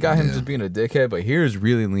I mean? Like we got him just being a dickhead, but here's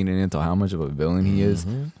really leaning into how much of a villain he is.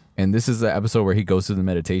 And this is the episode where he goes through the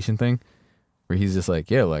meditation thing, where he's just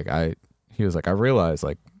like, yeah, like he was like, I realized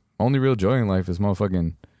like only real joy in life is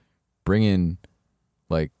motherfucking bringing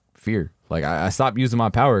like fear. Like I stopped using my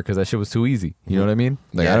power because that shit was too easy. You know what I mean?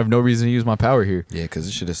 Like I have no reason to use my power here. Yeah, because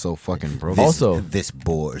this shit is so fucking broken. Also, this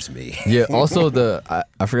bores me. yeah. Also,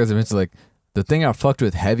 I forgot to mention like the thing I fucked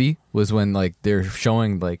with heavy was when like they're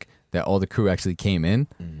showing like that all the crew actually came in,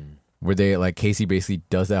 where they like Casey basically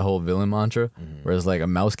does that whole villain mantra, whereas like a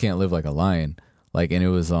mouse can't live like a lion. Like, and it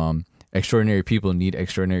was extraordinary people need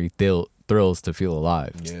extraordinary thrills to feel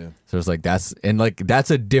alive. Yeah. So it's like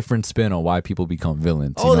that's a different spin on why people become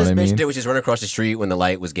villains. You All know this what I bitch mean? did was just run across the street when the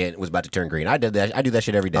light was about to turn green. I did that. I do that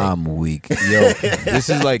shit every day. I'm weak. Yo, this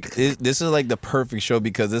is like the perfect show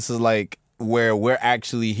because this is like where we're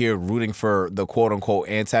actually here rooting for the quote unquote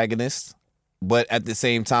antagonist, but at the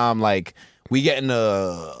same time, like we get in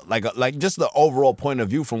like just the overall point of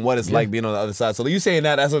view from what it's like being on the other side. So you saying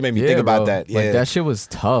that's what made me think about bro. that. Yeah. Like that shit was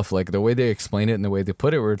tough. Like the way they explain it and the way they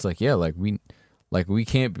put it, where it's like, yeah, like we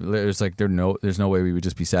can't. There's like there's no way we would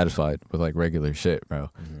just be satisfied with like regular shit, bro.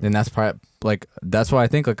 And that's that's why I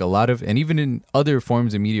think like a lot of, and even in other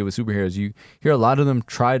forms of media with superheroes, you hear a lot of them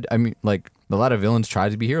tried. I mean, like a lot of villains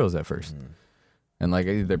tried to be heroes at first, and like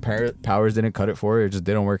their powers didn't cut it for it. It just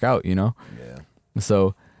didn't work out, you know. Yeah.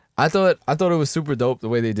 So I thought it was super dope the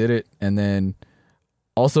way they did it, and then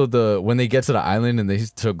also when they get to the island and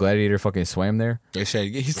so Gladiator fucking swam there. They said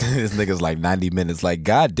he said this nigga's like 90 minutes. Like,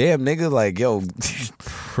 goddamn, nigga, like, yo,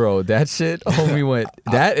 Bro, that shit, homie went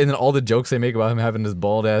that, and then all the jokes they make about him having this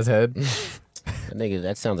bald ass head. That nigga,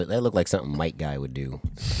 that looked like something Mike guy would do.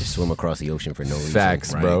 Just swim across the ocean for no reason.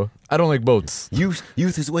 Facts, Right. bro. I don't like boats. Youth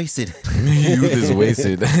is wasted. youth is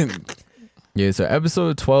wasted. Yeah, so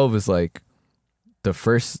episode 12 is like the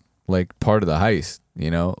first like part of the heist.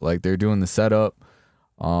 You know, like they're doing the setup.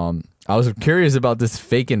 I was curious about this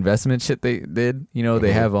fake investment shit they did. You know,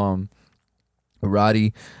 they have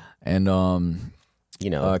Roddy and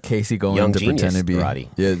Casey going young to genius pretend to be Roddy.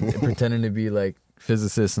 yeah, pretending to be like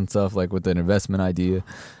physicists and stuff, like with an investment idea.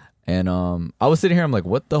 And I was sitting here, I'm like,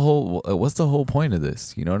 what's the whole point of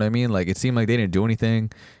this? You know what I mean? Like it seemed like they didn't do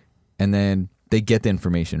anything, and then they get the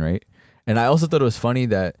information, right? And I also thought it was funny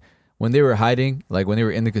that when they were hiding, like when they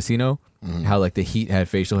were in the casino, how like the Heat had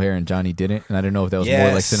facial hair and Johnny didn't, and I didn't know if that was more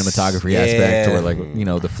like Yes. cinematography Yeah. aspect or like, you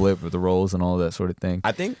know, the flip with the rolls and all that sort of thing.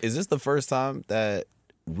 I think, is this the first time that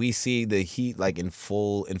we see the Heat like in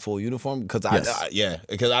full uniform? Because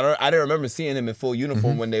because I didn't remember seeing him in full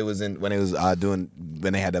uniform when they was when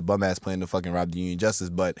they had that bum ass playing the fucking rob the Union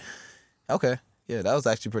Justice. But okay, yeah, that was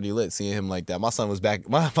actually pretty lit seeing him like that. My son was back.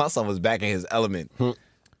 My son was back in his element.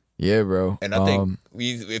 Yeah, bro. And I think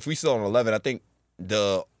if we still on 11, I think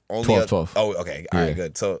the only 12. Oh, okay. All Yeah. right,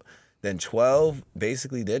 good. So then 12,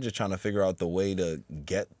 basically, they're just trying to figure out the way to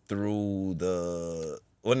get through the.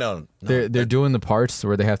 Well, no. They're doing the parts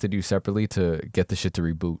where they have to do separately to get the shit to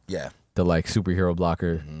reboot. Yeah. The like superhero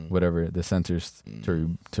blocker, whatever the sensors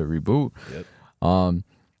to reboot. Yep.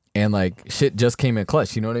 And like shit just came in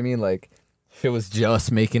clutch. You know what I mean? Like shit was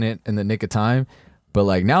just making it in the nick of time. But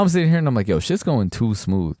like now I'm sitting here and I'm like, yo, shit's going too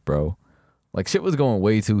smooth, bro. Like shit was going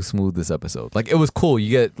way too smooth this episode. Like it was cool. You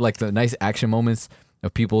get like the nice action moments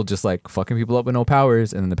of people just like fucking people up with no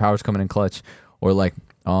powers, and then the powers coming in clutch, or like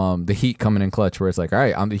the heat coming in clutch, where it's like, all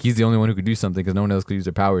right, he's the only one who could do something because no one else could use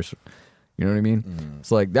their powers. You know what I mean?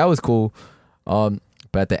 So like that was cool. But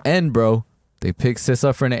at the end, bro, they picked Sis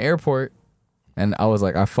up from the airport, and I was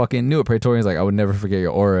like, I fucking knew it. Praetorian's like, I would never forget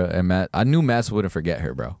your aura, and Matt, I knew Matt wouldn't forget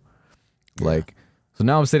her, bro. Like, so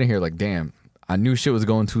now I'm sitting here like, damn, I knew shit was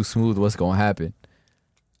going too smooth. What's gonna happen?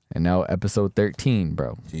 And now episode 13,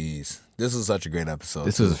 bro. Jeez. This was such a great episode.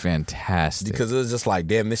 This was fantastic. Because it was just like,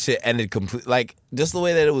 damn, this shit ended complete. Like, just the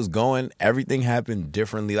way that it was going, everything happened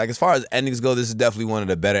differently. Like, as far as endings go, this is definitely one of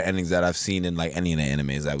the better endings that I've seen in, like, any of the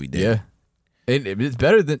animes that we did. Yeah. It's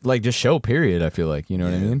better than, like, just show, period, I feel like. You know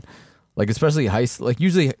what I mean? Like, especially heist. Like,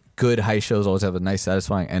 usually good heist shows always have a nice,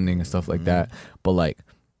 satisfying ending and stuff like that. But, like,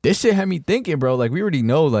 this shit had me thinking, bro. Like, we already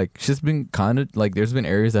know, like, shit's been kind of, like, there's been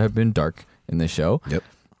areas that have been dark in this show. Yep.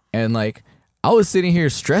 And, like, I was sitting here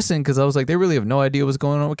stressing because I was like, they really have no idea what's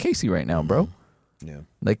going on with Casey right now, bro. Yeah.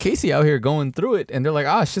 Like, Casey out here going through it, and they're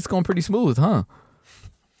like, shit's going pretty smooth, huh?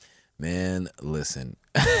 Man, listen.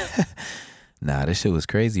 Nah, this shit was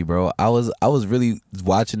crazy, bro. I was really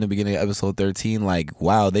watching the beginning of episode 13 like,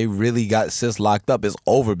 wow, they really got Sis locked up. It's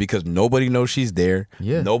over because nobody knows she's there.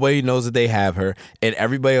 Yeah. Nobody knows that they have her, and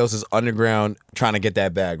everybody else is underground trying to get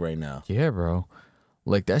that bag right now. Yeah, bro.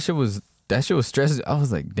 Like, that shit was stressing. I was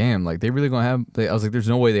like, damn, like, they really gonna have, I was like, there's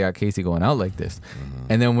no way they got Casey going out like this.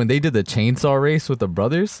 And then when they did the chainsaw race with the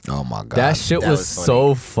brothers, Oh my god. that shit was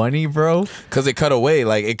so funny, bro. Cause it cut away,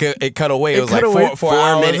 like it cut away. It was cut like away 4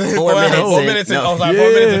 hours, 4 minutes. 4 minutes. No. I was like 4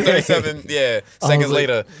 minutes and 37. Yeah, I seconds was like,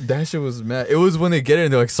 later. that shit was mad. It was when they get it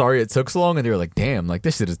and they're like, sorry it took so long, and they were like, damn, like,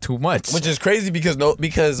 this shit is too much. Which is crazy because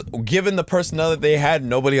given the personnel that they had,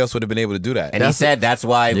 nobody else would have been able to do that. And he said that's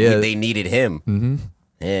why Yeah. they needed him. Mm-hmm.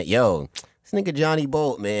 And, yo, this nigga Johnny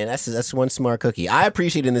Bolt, man, that's one smart cookie. I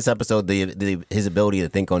appreciate in this episode his ability to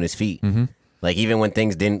think on his feet. Mm-hmm. Like, even when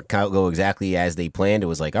things didn't go exactly as they planned, it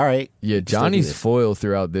was like, all right. Yeah, we still do Johnny's this. foil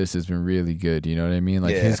throughout this has been really good. You know what I mean?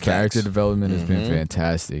 Like, Yeah, his character facts. development has been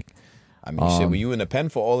fantastic. I mean, shit, when you in the pen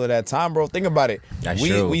for all of that time, bro, think about it. That's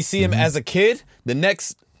true. We see him as a kid. The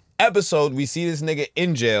next episode, we see this nigga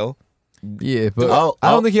in jail. Yeah, but Oh,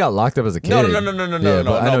 I don't oh. think he got locked up as a kid. No. Yeah, But but I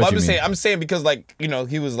know But what you mean. I'm saying because, like, you know,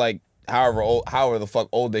 he was like however the fuck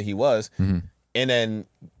older he was, and then,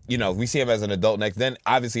 you know, we see him as an adult next. Then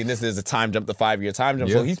obviously in this there's a time jump, the 5-year time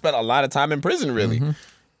jump. So Yeah. he spent a lot of time in prison, really.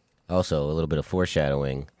 Also, a little bit of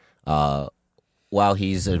foreshadowing. While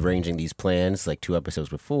he's arranging these plans, like 2 episodes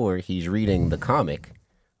before, he's reading the comic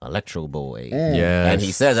Electro Boy. Yes. And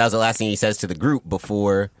he says, that was the last thing he says to the group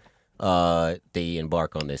before they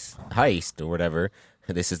embark on this heist or whatever.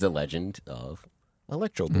 This is the legend of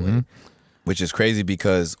Electro Boy. Which is crazy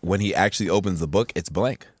because when he actually opens the book, it's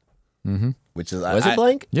blank. Which is Was it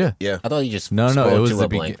blank? Yeah. Yeah. I thought he just No, scrolled it was to the a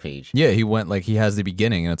blank page. Yeah, he went like he has the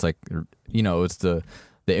beginning, and it's like, you know, it's the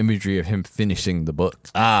imagery of him finishing the book.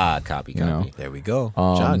 Copy. You know. There we go.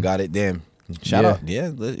 John got it. Damn. Shout out. Yeah.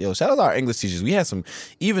 Yo, shout out to our English teachers. We had some,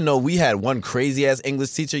 even though we had one crazy ass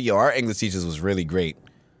English teacher, our English teachers was really great.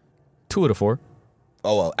 2 out of 4.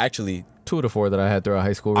 Oh, well, actually, 2 out of 4 that I had throughout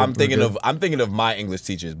high school. I'm were thinking good. of my English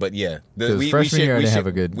teachers, but yeah. 'Cause freshman year I didn't have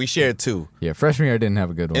a good- We shared 2. Yeah, freshman year I didn't have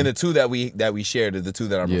a good one. And the 2 that we shared are the 2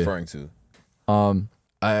 that I'm Yeah. referring to.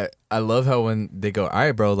 I love how when they go, all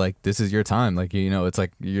right, bro, like, this is your time. Like, you know, it's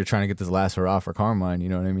like you're trying to get this last hurrah for Carmine, you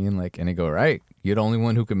know what I mean? Like, and they go, all right, you're the only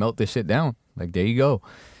one who can melt this shit down. Like, there you go.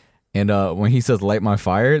 And when he says light my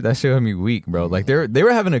fire, that shit had me weak, bro. Like, they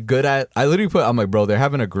were having a good I literally I'm like, bro, they're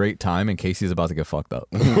having a great time and Casey's about to get fucked up.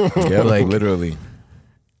 Yeah, like, literally.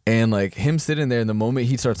 and like him sitting there, and the moment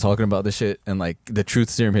he starts talking about this shit, and like the truth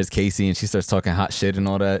serum hits Casey, and she starts talking hot shit and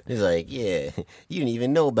all that. He's like, yeah, you didn't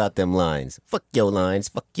even know about them lines. Fuck your lines.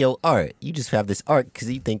 Fuck your art. You just have this art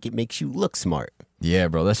because you think it makes you look smart. Yeah,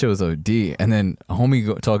 bro, that shit was OD. And then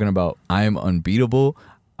homie talking about I am unbeatable.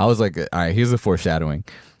 I was like, all right, here's the foreshadowing.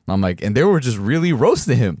 I'm like, and they were just really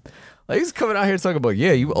roasting him. Like he's coming out here talking about,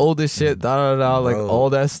 yeah, you old as shit, like all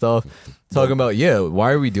that stuff. Talking about, yeah,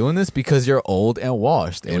 why are we doing this? Because you're old and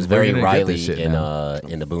washed. It was and we're very gonna get Riley this shit in now.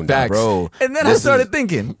 the Boondocks. Facts. Bro, And then I this started is-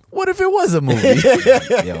 thinking, what if it was a movie?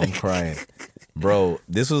 Yo, I'm crying. Bro,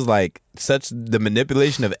 this was like the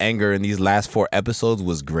manipulation of anger in these last 4 episodes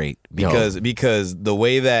was great because the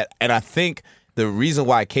way that, and I think the reason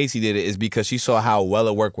why Casey did it is because she saw how well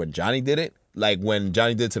it worked when Johnny did it, like when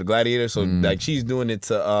Johnny did it to the Gladiator. So like she's doing it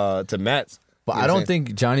to Matt's. But You know I don't what I'm saying?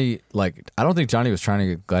 think Johnny was trying to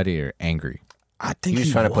get Gladiator angry. I think He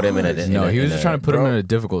was trying to put him in a No, he was in just a- trying to put him in a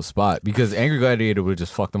difficult spot because Angry Gladiator would have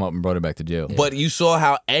just fucked him up and brought him back to jail. But you saw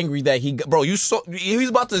how angry that he got. Bro, you saw he was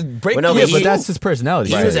about to break. Well, no, Yeah, but but he- that's his personality.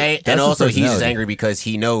 He Right. was That's and his also he's just personality. angry because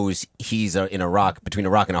he knows he's between a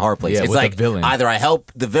rock and a hard place. Yeah, It's with the like villain. either I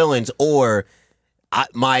help the villains or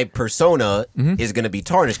my persona is going to be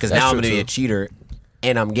tarnished because now I'm true, going to be a too. cheater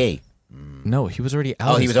and I'm gay. No, he was already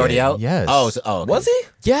out. Oh, he as was already gay. out. Yes. Okay. Was he?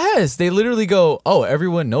 Yes, they literally go, "Oh,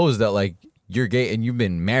 everyone knows that like you're gay and you've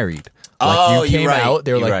been married." Like Oh, you came you're right. out.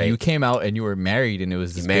 They were You're like, right. "You came out and you were married, and it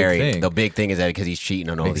was this Married. big thing." The big thing is that because he's cheating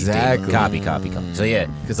on all Exactly. these dates. Copy. So yeah,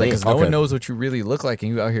 Because So, yeah, no okay. one knows what you really look like,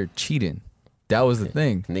 and you out here cheating. That was the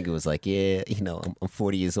thing. Nigga was like, yeah, I'm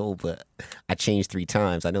 40 years old, but I changed 3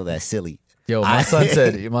 times. I know that's silly. Yo, my son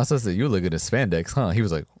said, "You look at a spandex, huh?" He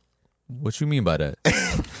was like, "What you mean by that?"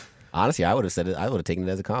 Honestly, I would have said it. I would have taken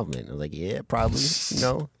it as a compliment. I was like, yeah, probably.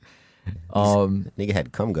 Nigga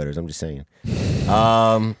had cum gutters. I'm just saying.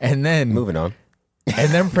 And then Moving on.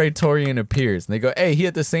 And then Praetorian appears, and they go, "Hey, he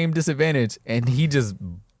had the same disadvantage," and he just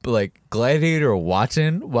like Gladiator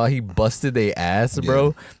watching while he busted their ass,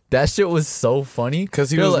 bro. That shit was so funny Because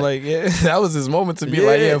he They're was like, yeah, that was his moment to be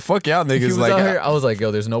like, yeah, fuck y'all He niggas. was Like, out here. I was like,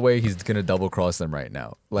 yo, there's no way he's gonna double cross them right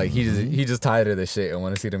now. Like he just tired of this shit and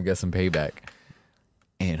want to see them get some payback.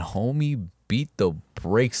 And homie beat the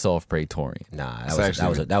brakes off Praetorian. Nah, That's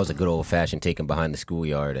that was a good old fashioned taking behind the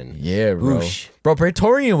schoolyard and Yeah, bro. Whoosh. Bro,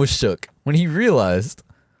 Praetorian was shook when he realized.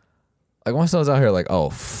 Like once I was out here, like, oh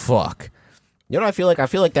fuck. you know what I feel like? I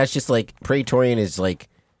feel like that's just like Praetorian is like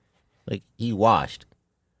he washed.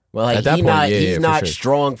 Well, like At that he's point, not yeah, he's for not sure.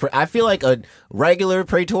 strong. I feel like a regular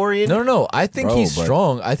Praetorian. No. I think Bro, he's but-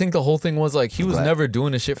 strong. I think the whole thing was like he was Glad. never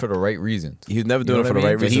doing this shit for the right reasons. he was never You know doing it what for I the mean?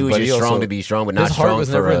 right But reason. he was just strong also- to be strong, but not His heart strong was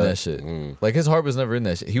for never in a- that shit. Like his heart was never in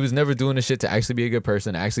that shit. He was never doing this shit to actually be a good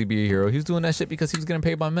person, actually be a hero. He was doing that shit because he was getting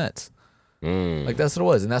paid by Mets. Like that's what it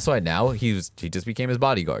was, and that's why now he just became his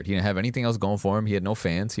bodyguard. He didn't have anything else going for him. He had no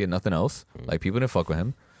fans. He had nothing else. Like people didn't fuck with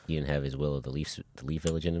him. He didn't have his will of the Leaf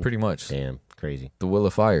Village in him. Pretty much. Damn, crazy. The will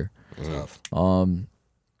of fire.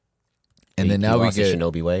 And then He now we lost the get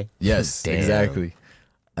Shinobi way. yes, Damn. exactly.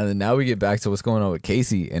 And then now we get back to what's going on with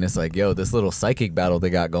Casey, and it's like, yo, this little psychic battle they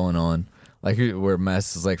got going on, like where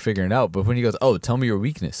Mass is like figuring it out. But when he goes, oh, tell me your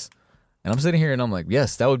weakness, and I'm sitting here and I'm like,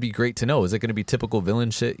 yes, that would be great to know. Is it going to be typical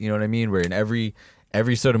villain shit? You know what I mean? Where in every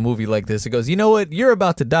sort of movie like this, it goes, you know what, you're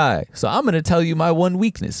about to die, so I'm going to tell you my one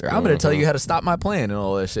weakness, or I'm going to tell you how to stop my plan and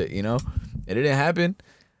all that shit. You know, and it didn't happen.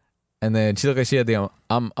 And then she looked like she had the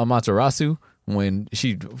Amaterasu when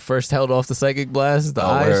she first held off the psychic blast, the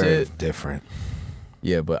eye word. shit. different.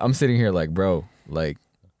 Yeah, but I'm sitting here like, bro, like,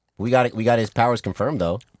 We got his powers confirmed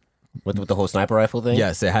though, with the whole sniper rifle thing.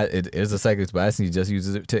 yes, it is a psychic blast, and he just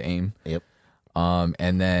uses it to aim. Yep.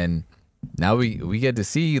 And then now we get to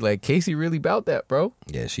see like Casey really bout that, bro.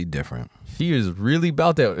 Yeah, she different. She is really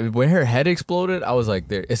about that. When her head exploded, I was like,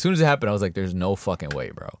 there. As soon as it happened, I was like, there's no fucking way,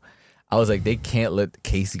 bro. I was like, they can't let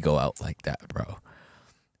Casey go out like that, bro.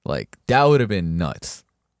 Like that would have been nuts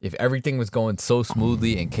if everything was going so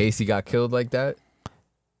smoothly and Casey got killed like that.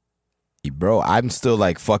 Bro, I'm still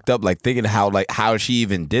like fucked up, like thinking how she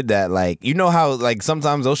even did that. Like, you know how like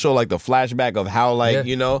sometimes they'll show like the flashback of how like Yeah.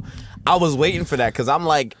 you know, I was waiting for that because I'm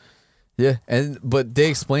like, Yeah, but they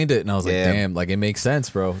explained it, and I was like, Yeah. damn, like it makes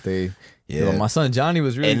sense, bro. You know, Yeah. my son Johnny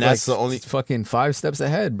was really And that's like the only- fucking 5 steps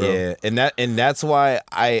ahead, bro. yeah, and that's why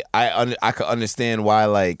I could understand why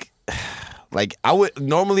like I would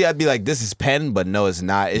normally I'd be like this is Penn, but no, it's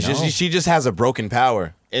not. It's No. just she just has a broken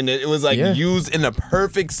power, and it was like Yeah. used in a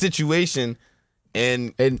perfect situation,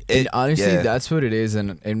 and And honestly, yeah. that's what it is,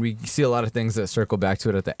 and we see a lot of things that circle back to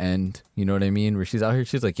it at the end. You know what I mean? Where she's out here,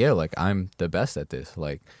 she's like, yeah, like I'm the best at this,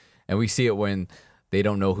 like, and we see it when they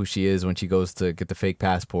don't know who she is when she goes to get the fake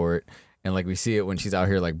passport, and like we see it when she's out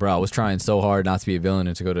here, like, bro, I was trying so hard not to be a villain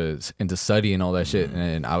and to go to into study and all that shit,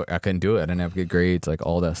 and I couldn't do it. I didn't have good grades, like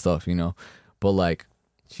all that stuff, you know. But like,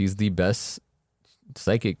 she's the best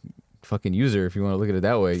psychic fucking user if you want to look at it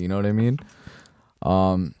that way. You know what I mean?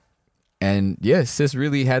 And yeah, sis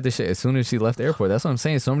really had this shit as soon as she left the airport. That's what I'm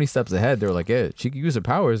saying. So many steps ahead. They were like, yeah, she could use her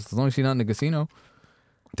powers as long as she's not in the casino.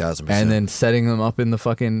 1,000%. and then setting them up in the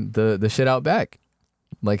fucking the shit out back,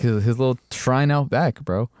 like his little shrine out back,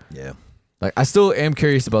 bro. yeah. Like, I still am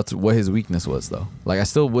curious about what his weakness was, though. Like, I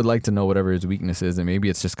still would like to know whatever his weakness is, and maybe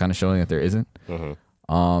it's just kind of showing that there isn't.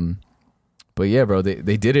 But yeah, bro,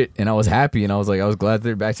 they did it, and I was happy, and I was glad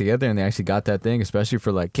they're back together, and they actually got that thing, especially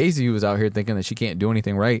for, like, Casey, who was out here thinking that she can't do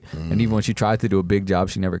anything right, and even when she tried to do a big job,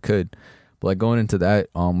 she never could. But, like, going into that,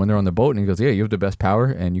 when they're on the boat, and he goes, yeah, you have the best power,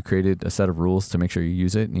 and you created a set of rules to make sure you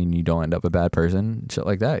use it, and you don't end up a bad person, shit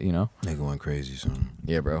like that, you know? They going crazy, son.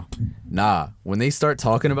 Yeah, bro. Nah, when they start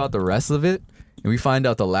talking about the rest of it, and we find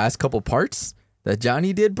out the last couple parts that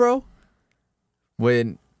Johnny did, bro,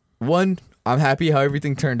 I'm happy how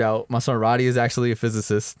everything turned out. My son Roddy is actually a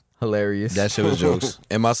physicist. Hilarious. That shit was jokes.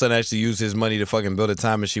 And my son actually used his money to fucking build a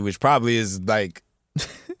time machine, which probably is like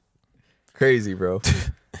crazy, bro.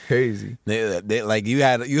 Crazy. They like you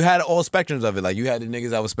had all spectrums of it. Like you had the niggas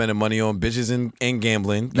that was spending money on bitches and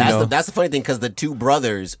gambling. That's the funny thing, because the two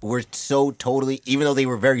brothers were so totally, even though they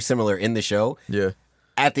were very similar in the show. Yeah.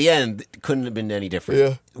 At the end, it couldn't have been any different.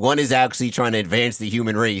 Yeah. One is actually trying to advance the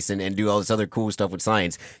human race and do all this other cool stuff with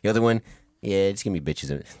science. The other one, yeah, it's gonna be bitches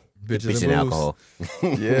and Bitches and and alcohol.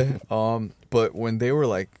 Yeah. But when they were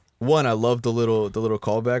like, one, I love the little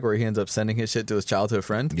callback where he ends up sending his shit to his childhood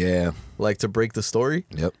friend. Yeah. Like to break the story.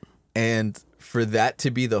 Yep. And for that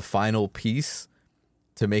to be the final piece,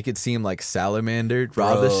 to make it seem like Salamander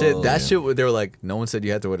robbed the shit. That shit, they were like, no one said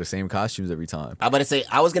you had to wear the same costumes every time. I'm about to say,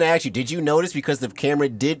 I was going to ask you, did you notice, because the camera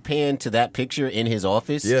did pan to that picture in his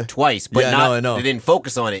office twice, but I know. They didn't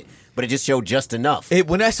focus on it, but it just showed just enough.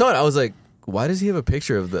 When I saw it, I was like, why does he have a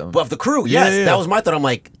picture of them? But of the crew, yes. That was my thought. I'm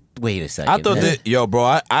like, wait a second. I thought that, yo,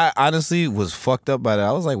 bro, I honestly was fucked up by that.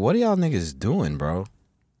 I was like, what are y'all niggas doing, bro?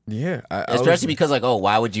 Yeah. Especially because, like, oh,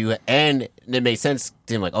 why would you? And it made sense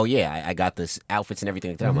to him, like, oh, yeah, I got this outfits and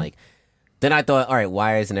everything like that. I'm like, then I thought, all right,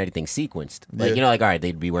 why isn't everything sequenced? Like, you know, like, all right,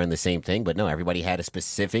 they'd be wearing the same thing, but no, everybody had a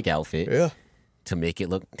specific outfit to make it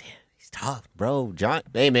look, damn, he's tough, bro.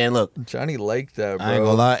 Hey, man, look. Johnny liked that, bro. I ain't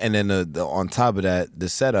gonna lie. And then the on top of that, the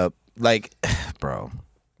setup, like, bro.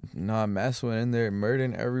 Nah, Mass went in there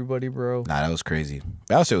murdering everybody, bro. Nah, that was crazy.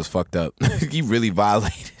 That shit was fucked up. He really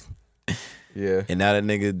violated. Yeah. And now that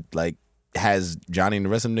nigga, like, has Johnny and the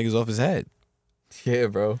rest of them niggas off his head. Yeah,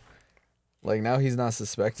 bro. Like, now he's not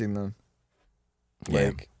suspecting them.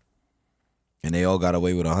 Like, and they all got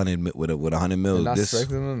away with $100 mil. Not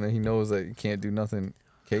suspecting them, and he knows that you can't do nothing,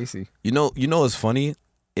 Casey. You know what's funny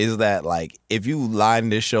is that, like, if you line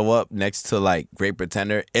this show up next to, like, Great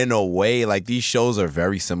Pretender, in a way, like, these shows are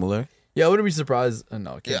very similar. Yeah, I wouldn't be surprised.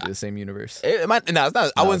 No, it can't be the same universe. It might. No, it's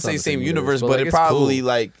not. I wouldn't say the same same universe, universe, but like, it it's probably cool.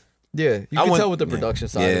 like. Yeah, you can tell with the production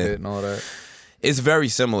side of it and all that. It's very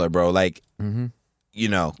similar, bro. Like, you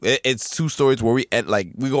know, it's two stories where we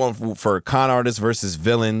going for con artists versus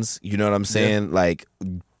villains. You know what I'm saying? Yeah. Like,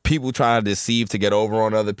 people trying to deceive to get over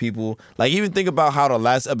on other people. Like, even think about how the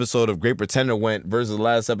last episode of Great Pretender went versus the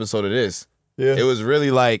last episode of this. Yeah, it was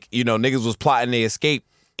really like, you know, niggas was plotting their escape.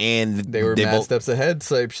 And they were mad steps ahead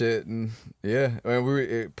type shit. And yeah, I mean,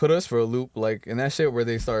 it put us for a loop, like, in that shit where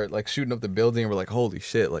they start, like, shooting up the building, and we're like, holy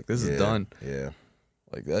shit, like, this is done. Yeah.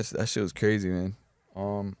 Like, that shit was crazy, man.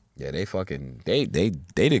 Yeah, they fucking, they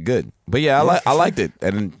did good. But yeah, I liked it.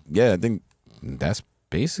 And yeah, I think that's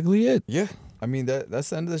basically it. Yeah. I mean, that's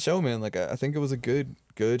the end of the show, man. Like, I think it was a good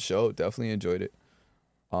show. Definitely enjoyed it.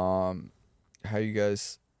 How you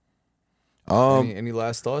guys... any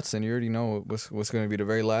last thoughts? And you already know what's going to be the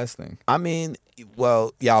very last thing. I mean,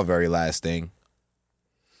 well, y'all very last thing.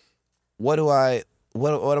 What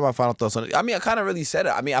are my final thoughts on it? I mean, I kind of really said it.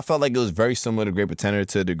 I mean, I felt like it was very similar to Great Pretender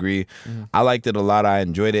to a degree. I liked it a lot. I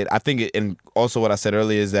enjoyed it. I think and also what I said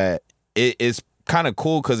earlier is that it is kind of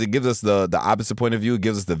cool because it gives us the opposite point of view. It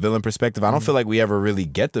gives us the villain perspective. I don't feel like we ever really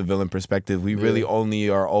get the villain perspective. We really only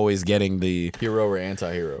are always getting the hero or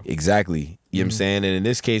anti-hero. Exactly. You know what I'm saying? And in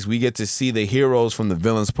this case, we get to see the heroes from the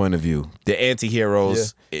villain's point of view. The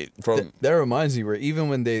anti-heroes. Yeah. That reminds me where even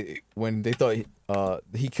when they thought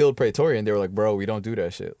he killed Praetorian, they were like, bro, we don't do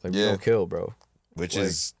that shit. Like, we don't kill, bro. Which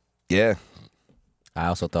is, yeah. I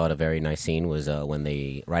also thought a very nice scene was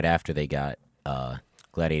when right after they got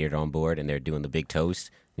Gladiator on board and they're doing the big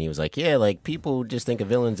toast. And he was like, yeah, like, people just think of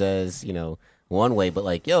villains as, you know, one way, but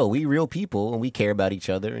like, yo, we real people and we care about each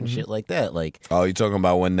other and shit like that. Like, oh, you talking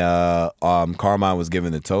about when Carmine was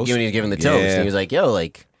giving the toast? When he was giving the toast, and he was like, yo,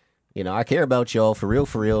 like, you know, I care about y'all for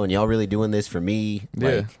real, and y'all really doing this for me.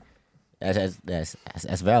 Like, that's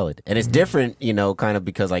valid, and it's different, you know, kind of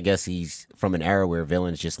because I guess he's from an era where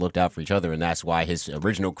villains just looked out for each other, and that's why his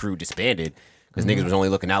original crew disbanded. because niggas was only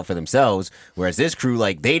looking out for themselves. Whereas this crew,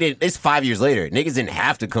 like, they didn't. It's 5 years later. Niggas didn't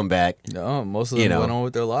have to come back. No, most of them went on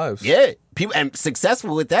with their lives. Yeah, people and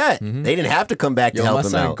successful with that. They didn't have to come back to help my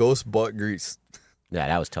them son out. Ghost bought Grease. Yeah,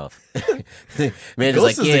 that was tough. Man,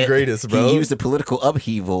 Ghost is the greatest, bro. He used the political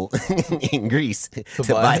upheaval in Greece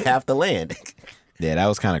to buy half the land. Yeah, that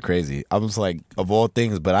was kind of crazy. I was like, of all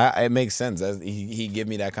things, but it makes sense. He give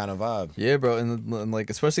me that kind of vibe. Yeah, bro, and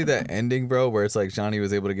like especially that ending, bro, where it's like Johnny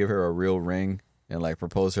was able to give her a real ring and like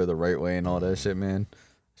propose her the right way and all that shit, man.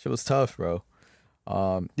 Shit was tough, bro.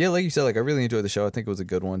 Yeah, like you said, like I really enjoyed the show. I think it was a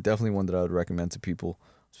good one. Definitely one that I would recommend to people,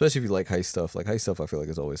 especially if you like heist stuff. Like heist stuff, I feel like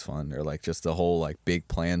is always fun, or like just the whole like big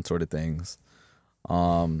plan sort of things.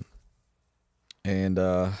 And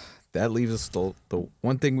that leaves us the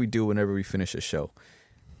one thing we do whenever we finish a show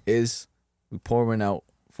is we pour one out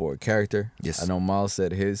for a character. Yes. I know Miles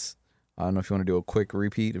said his. I don't know if you want to do a quick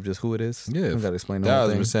repeat of just who it is. Yeah, I gotta explain the whole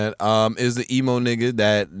thing. 1,000%. Is the emo nigga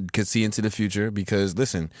that could see into the future, because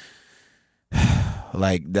listen,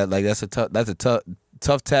 that's a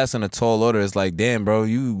tough task and a tall order. It's like, damn, bro,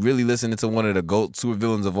 you really listening to one of the GOAT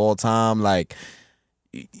supervillains of all time, like,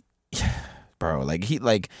 bro,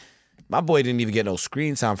 like my boy didn't even get no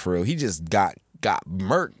screen time for real. He just got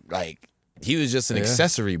murked. Like, he was just an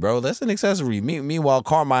accessory, bro. That's an accessory. Meanwhile,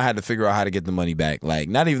 Carmine had to figure out how to get the money back. Like,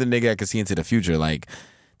 not even the nigga that could see into the future. Like,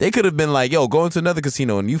 they could have been like, yo, go into another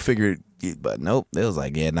casino and you figured, but nope. It was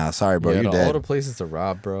like, yeah, nah, sorry, bro, you're dead. All the places to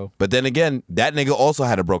rob, bro. But then again, that nigga also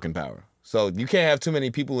had a broken power. So you can't have too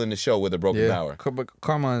many people in the show with a broken power. But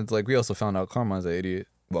Carmine's like, we also found out Carmine's an idiot.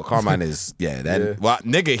 Well, Carmine is, well,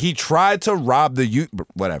 nigga, he tried to rob the youth.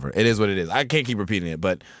 Whatever. It is what it is. I can't keep repeating it,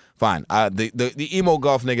 but fine. The emo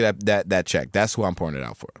golf nigga that check. That's who I'm pouring it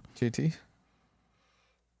out for. JT?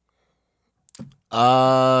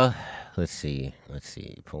 Let's see.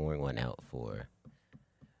 Pouring one out for.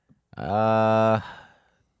 I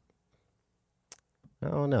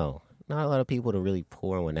don't know. Not a lot of people to really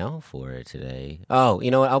pour one out for today. Oh, you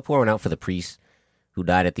know what? I'll pour one out for the priest who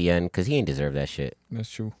died at the end, because he ain't deserve that shit. That's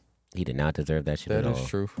true. He did not deserve that shit at all. That is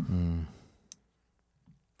true.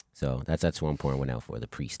 So that's who I'm pouring one out for, the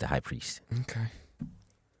priest, the high priest. Okay.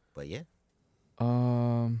 But yeah.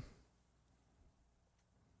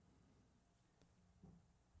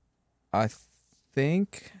 I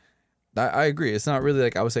think I agree. It's not really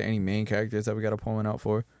like I would say any main characters that we got to pour one out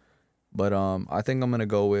for, but I think I'm gonna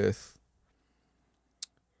go with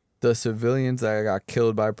the civilians that got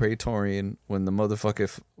killed by Praetorian when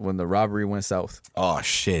the robbery went south. Oh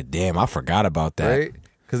shit! Damn, I forgot about that. Right?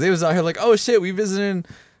 Because they was out here like, oh shit, we visiting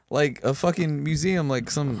like a fucking museum,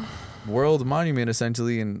 like some world monument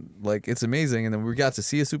essentially, and like it's amazing. And then we got to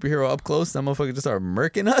see a superhero up close. That motherfucker just started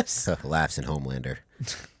murking us. Laughs in Homelander.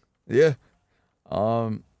 Yeah.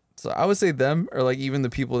 So I would say them, or like even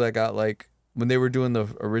the people that got like when they were doing the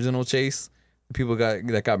original chase, the people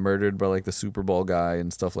that got murdered by like the Super Bowl guy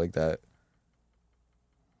and stuff like that.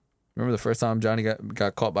 Remember the first time Johnny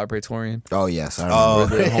got caught by Praetorian? Oh yes, I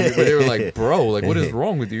remember. Where they were like, bro, like what is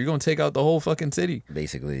wrong with you? You're gonna take out the whole fucking city.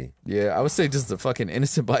 Basically. Yeah, I would say just the fucking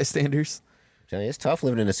innocent bystanders. Johnny, it's tough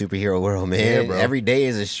living in a superhero world, man. Yeah, bro. Every day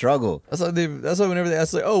is a struggle. That's why whenever they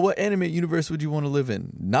ask like, oh, what anime universe would you want to live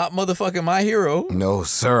in? Not motherfucking My Hero. No,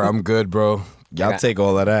 sir, I'm good, bro. Y'all take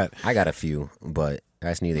all of that. I got a few, but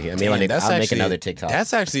that's neither here. I mean, I'll make another TikTok.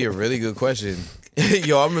 That's actually a really good question.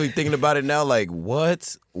 Yo, I'm really thinking about it now. Like,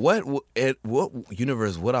 what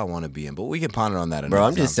universe would I want to be in? But we can ponder on that. Bro,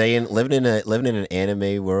 I'm just saying, living in an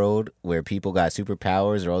anime world where people got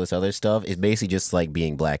superpowers or all this other stuff is basically just like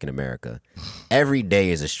being black in America. Every day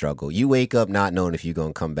is a struggle. You wake up not knowing if you're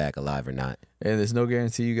gonna come back alive or not. And there's no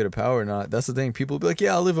guarantee you get a power or not. That's the thing. People be like,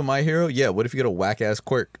 yeah, I'll live in My Hero. Yeah, what if you get a whack-ass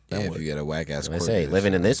quirk? Yeah, if you get a whack-ass quirk. I say,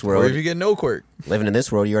 living in this world. Or if you get no quirk. Living in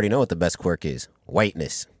this world, you already know what the best quirk is.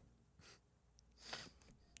 Whiteness.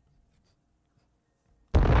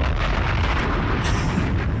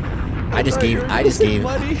 I'm just saying, I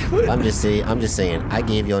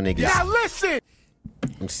gave y'all niggas. Yeah, listen!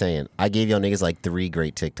 I'm saying, I gave y'all niggas like 3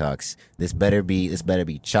 great TikToks. This better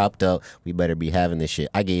be chopped up. We better be having this shit.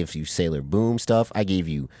 I gave you Sailor Boom stuff. I gave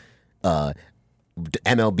you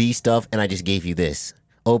MLB stuff, and I just gave you this.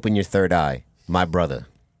 Open your third eye. My brother.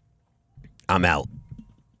 I'm out.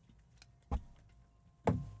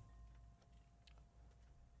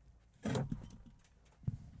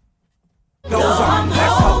 I'm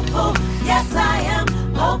hopeful, yes I am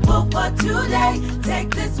hopeful for today. Take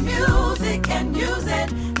this music and use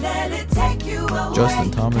it, let it take you away.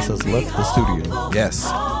 Justin Thomas has left the studio. Yes,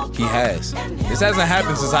 he has. This hasn't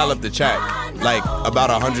happened since I left the chat, like about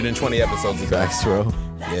 120 episodes ago. Facts, bro.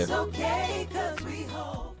 Yeah.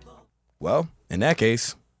 Well, in that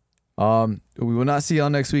case, who we will not see y'all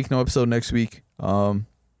next week. No episode next week. We'll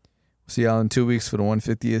see y'all in 2 weeks for the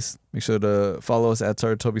 150th. Make sure to follow us at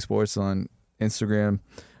Saratobi Sports on Instagram,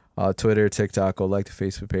 Twitter, TikTok. Go like the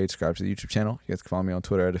Facebook page. Subscribe to the YouTube channel. You guys can follow me on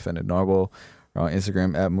Twitter at Defended Narble, or on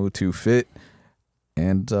Instagram at Mu2Fit.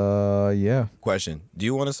 And yeah. Question: do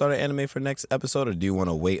you want to start an anime for next episode, or do you want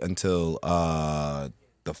to wait until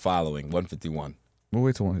the following 151? We'll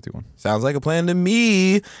wait till 151. Sounds like a plan to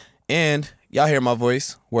me. And y'all hear my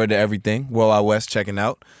voice. Word to everything. World Wide West checking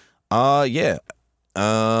out. Yeah.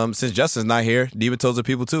 Since Justin's not here, Diva told the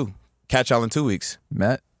people too. Catch y'all in 2 weeks.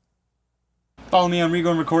 Matt? Follow me on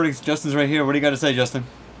Regrown Recordings. Justin's right here. What do you got to say, Justin?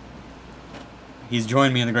 He's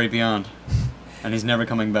joined me in the great beyond. And he's never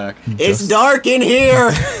coming back. It's dark in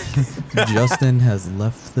here. Justin has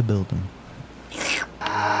left the building.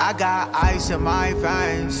 I got ice in my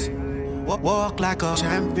veins. Walk like a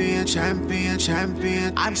champion, champion,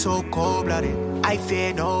 champion. I'm so cold-blooded, I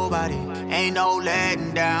fear nobody. Ain't no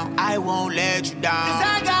letting down, I won't let you down. 'Cause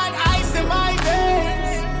I got ice in my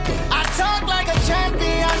veins. I talk like a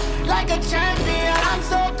champion, like a champion.